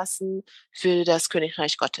zusammenfassen für das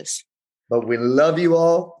Königreich Gottes. But we love you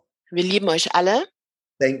all. Wir lieben euch alle.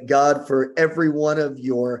 Thank God for every one of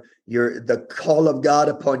the call of God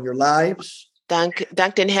upon your lives.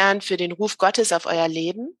 Dank den Herrn für den Ruf Gottes auf euer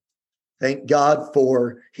Leben. Thank God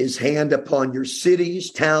for his hand upon your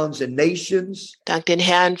cities, towns, and nations. Dank den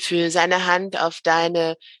Herrn für seine Hand auf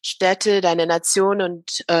deine Städte, deine Nation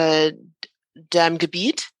und deinem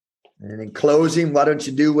Gebiet. And in closing, why don't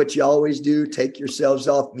you do what you always do? Take yourselves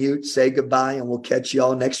off mute, say goodbye, and we'll catch you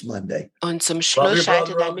all next Monday. Und zum Schluss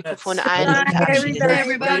schalte dein Mikrofon ein und verabschiede dich.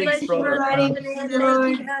 Everybody.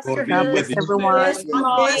 God bless everyone.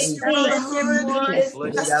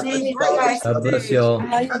 God bless y'all.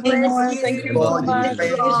 Thank you so much.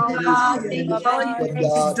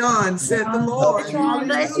 It's done, said the Lord. God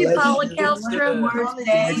bless you, Paula Kellstrom.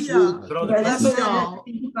 Bless y'all.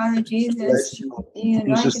 Thank you, Father Jesus.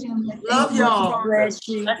 Jesus. Love y'all. God bless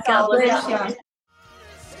you. God bless you.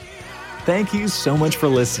 Thank you so much for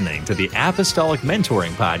listening to the Apostolic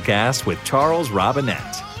Mentoring Podcast with Charles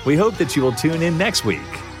Robinette. We hope that you will tune in next week.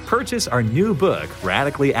 Purchase our new book,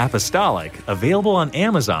 Radically Apostolic, available on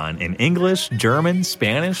Amazon in English, German,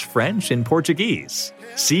 Spanish, French, and Portuguese.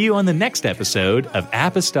 See you on the next episode of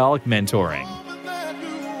Apostolic Mentoring.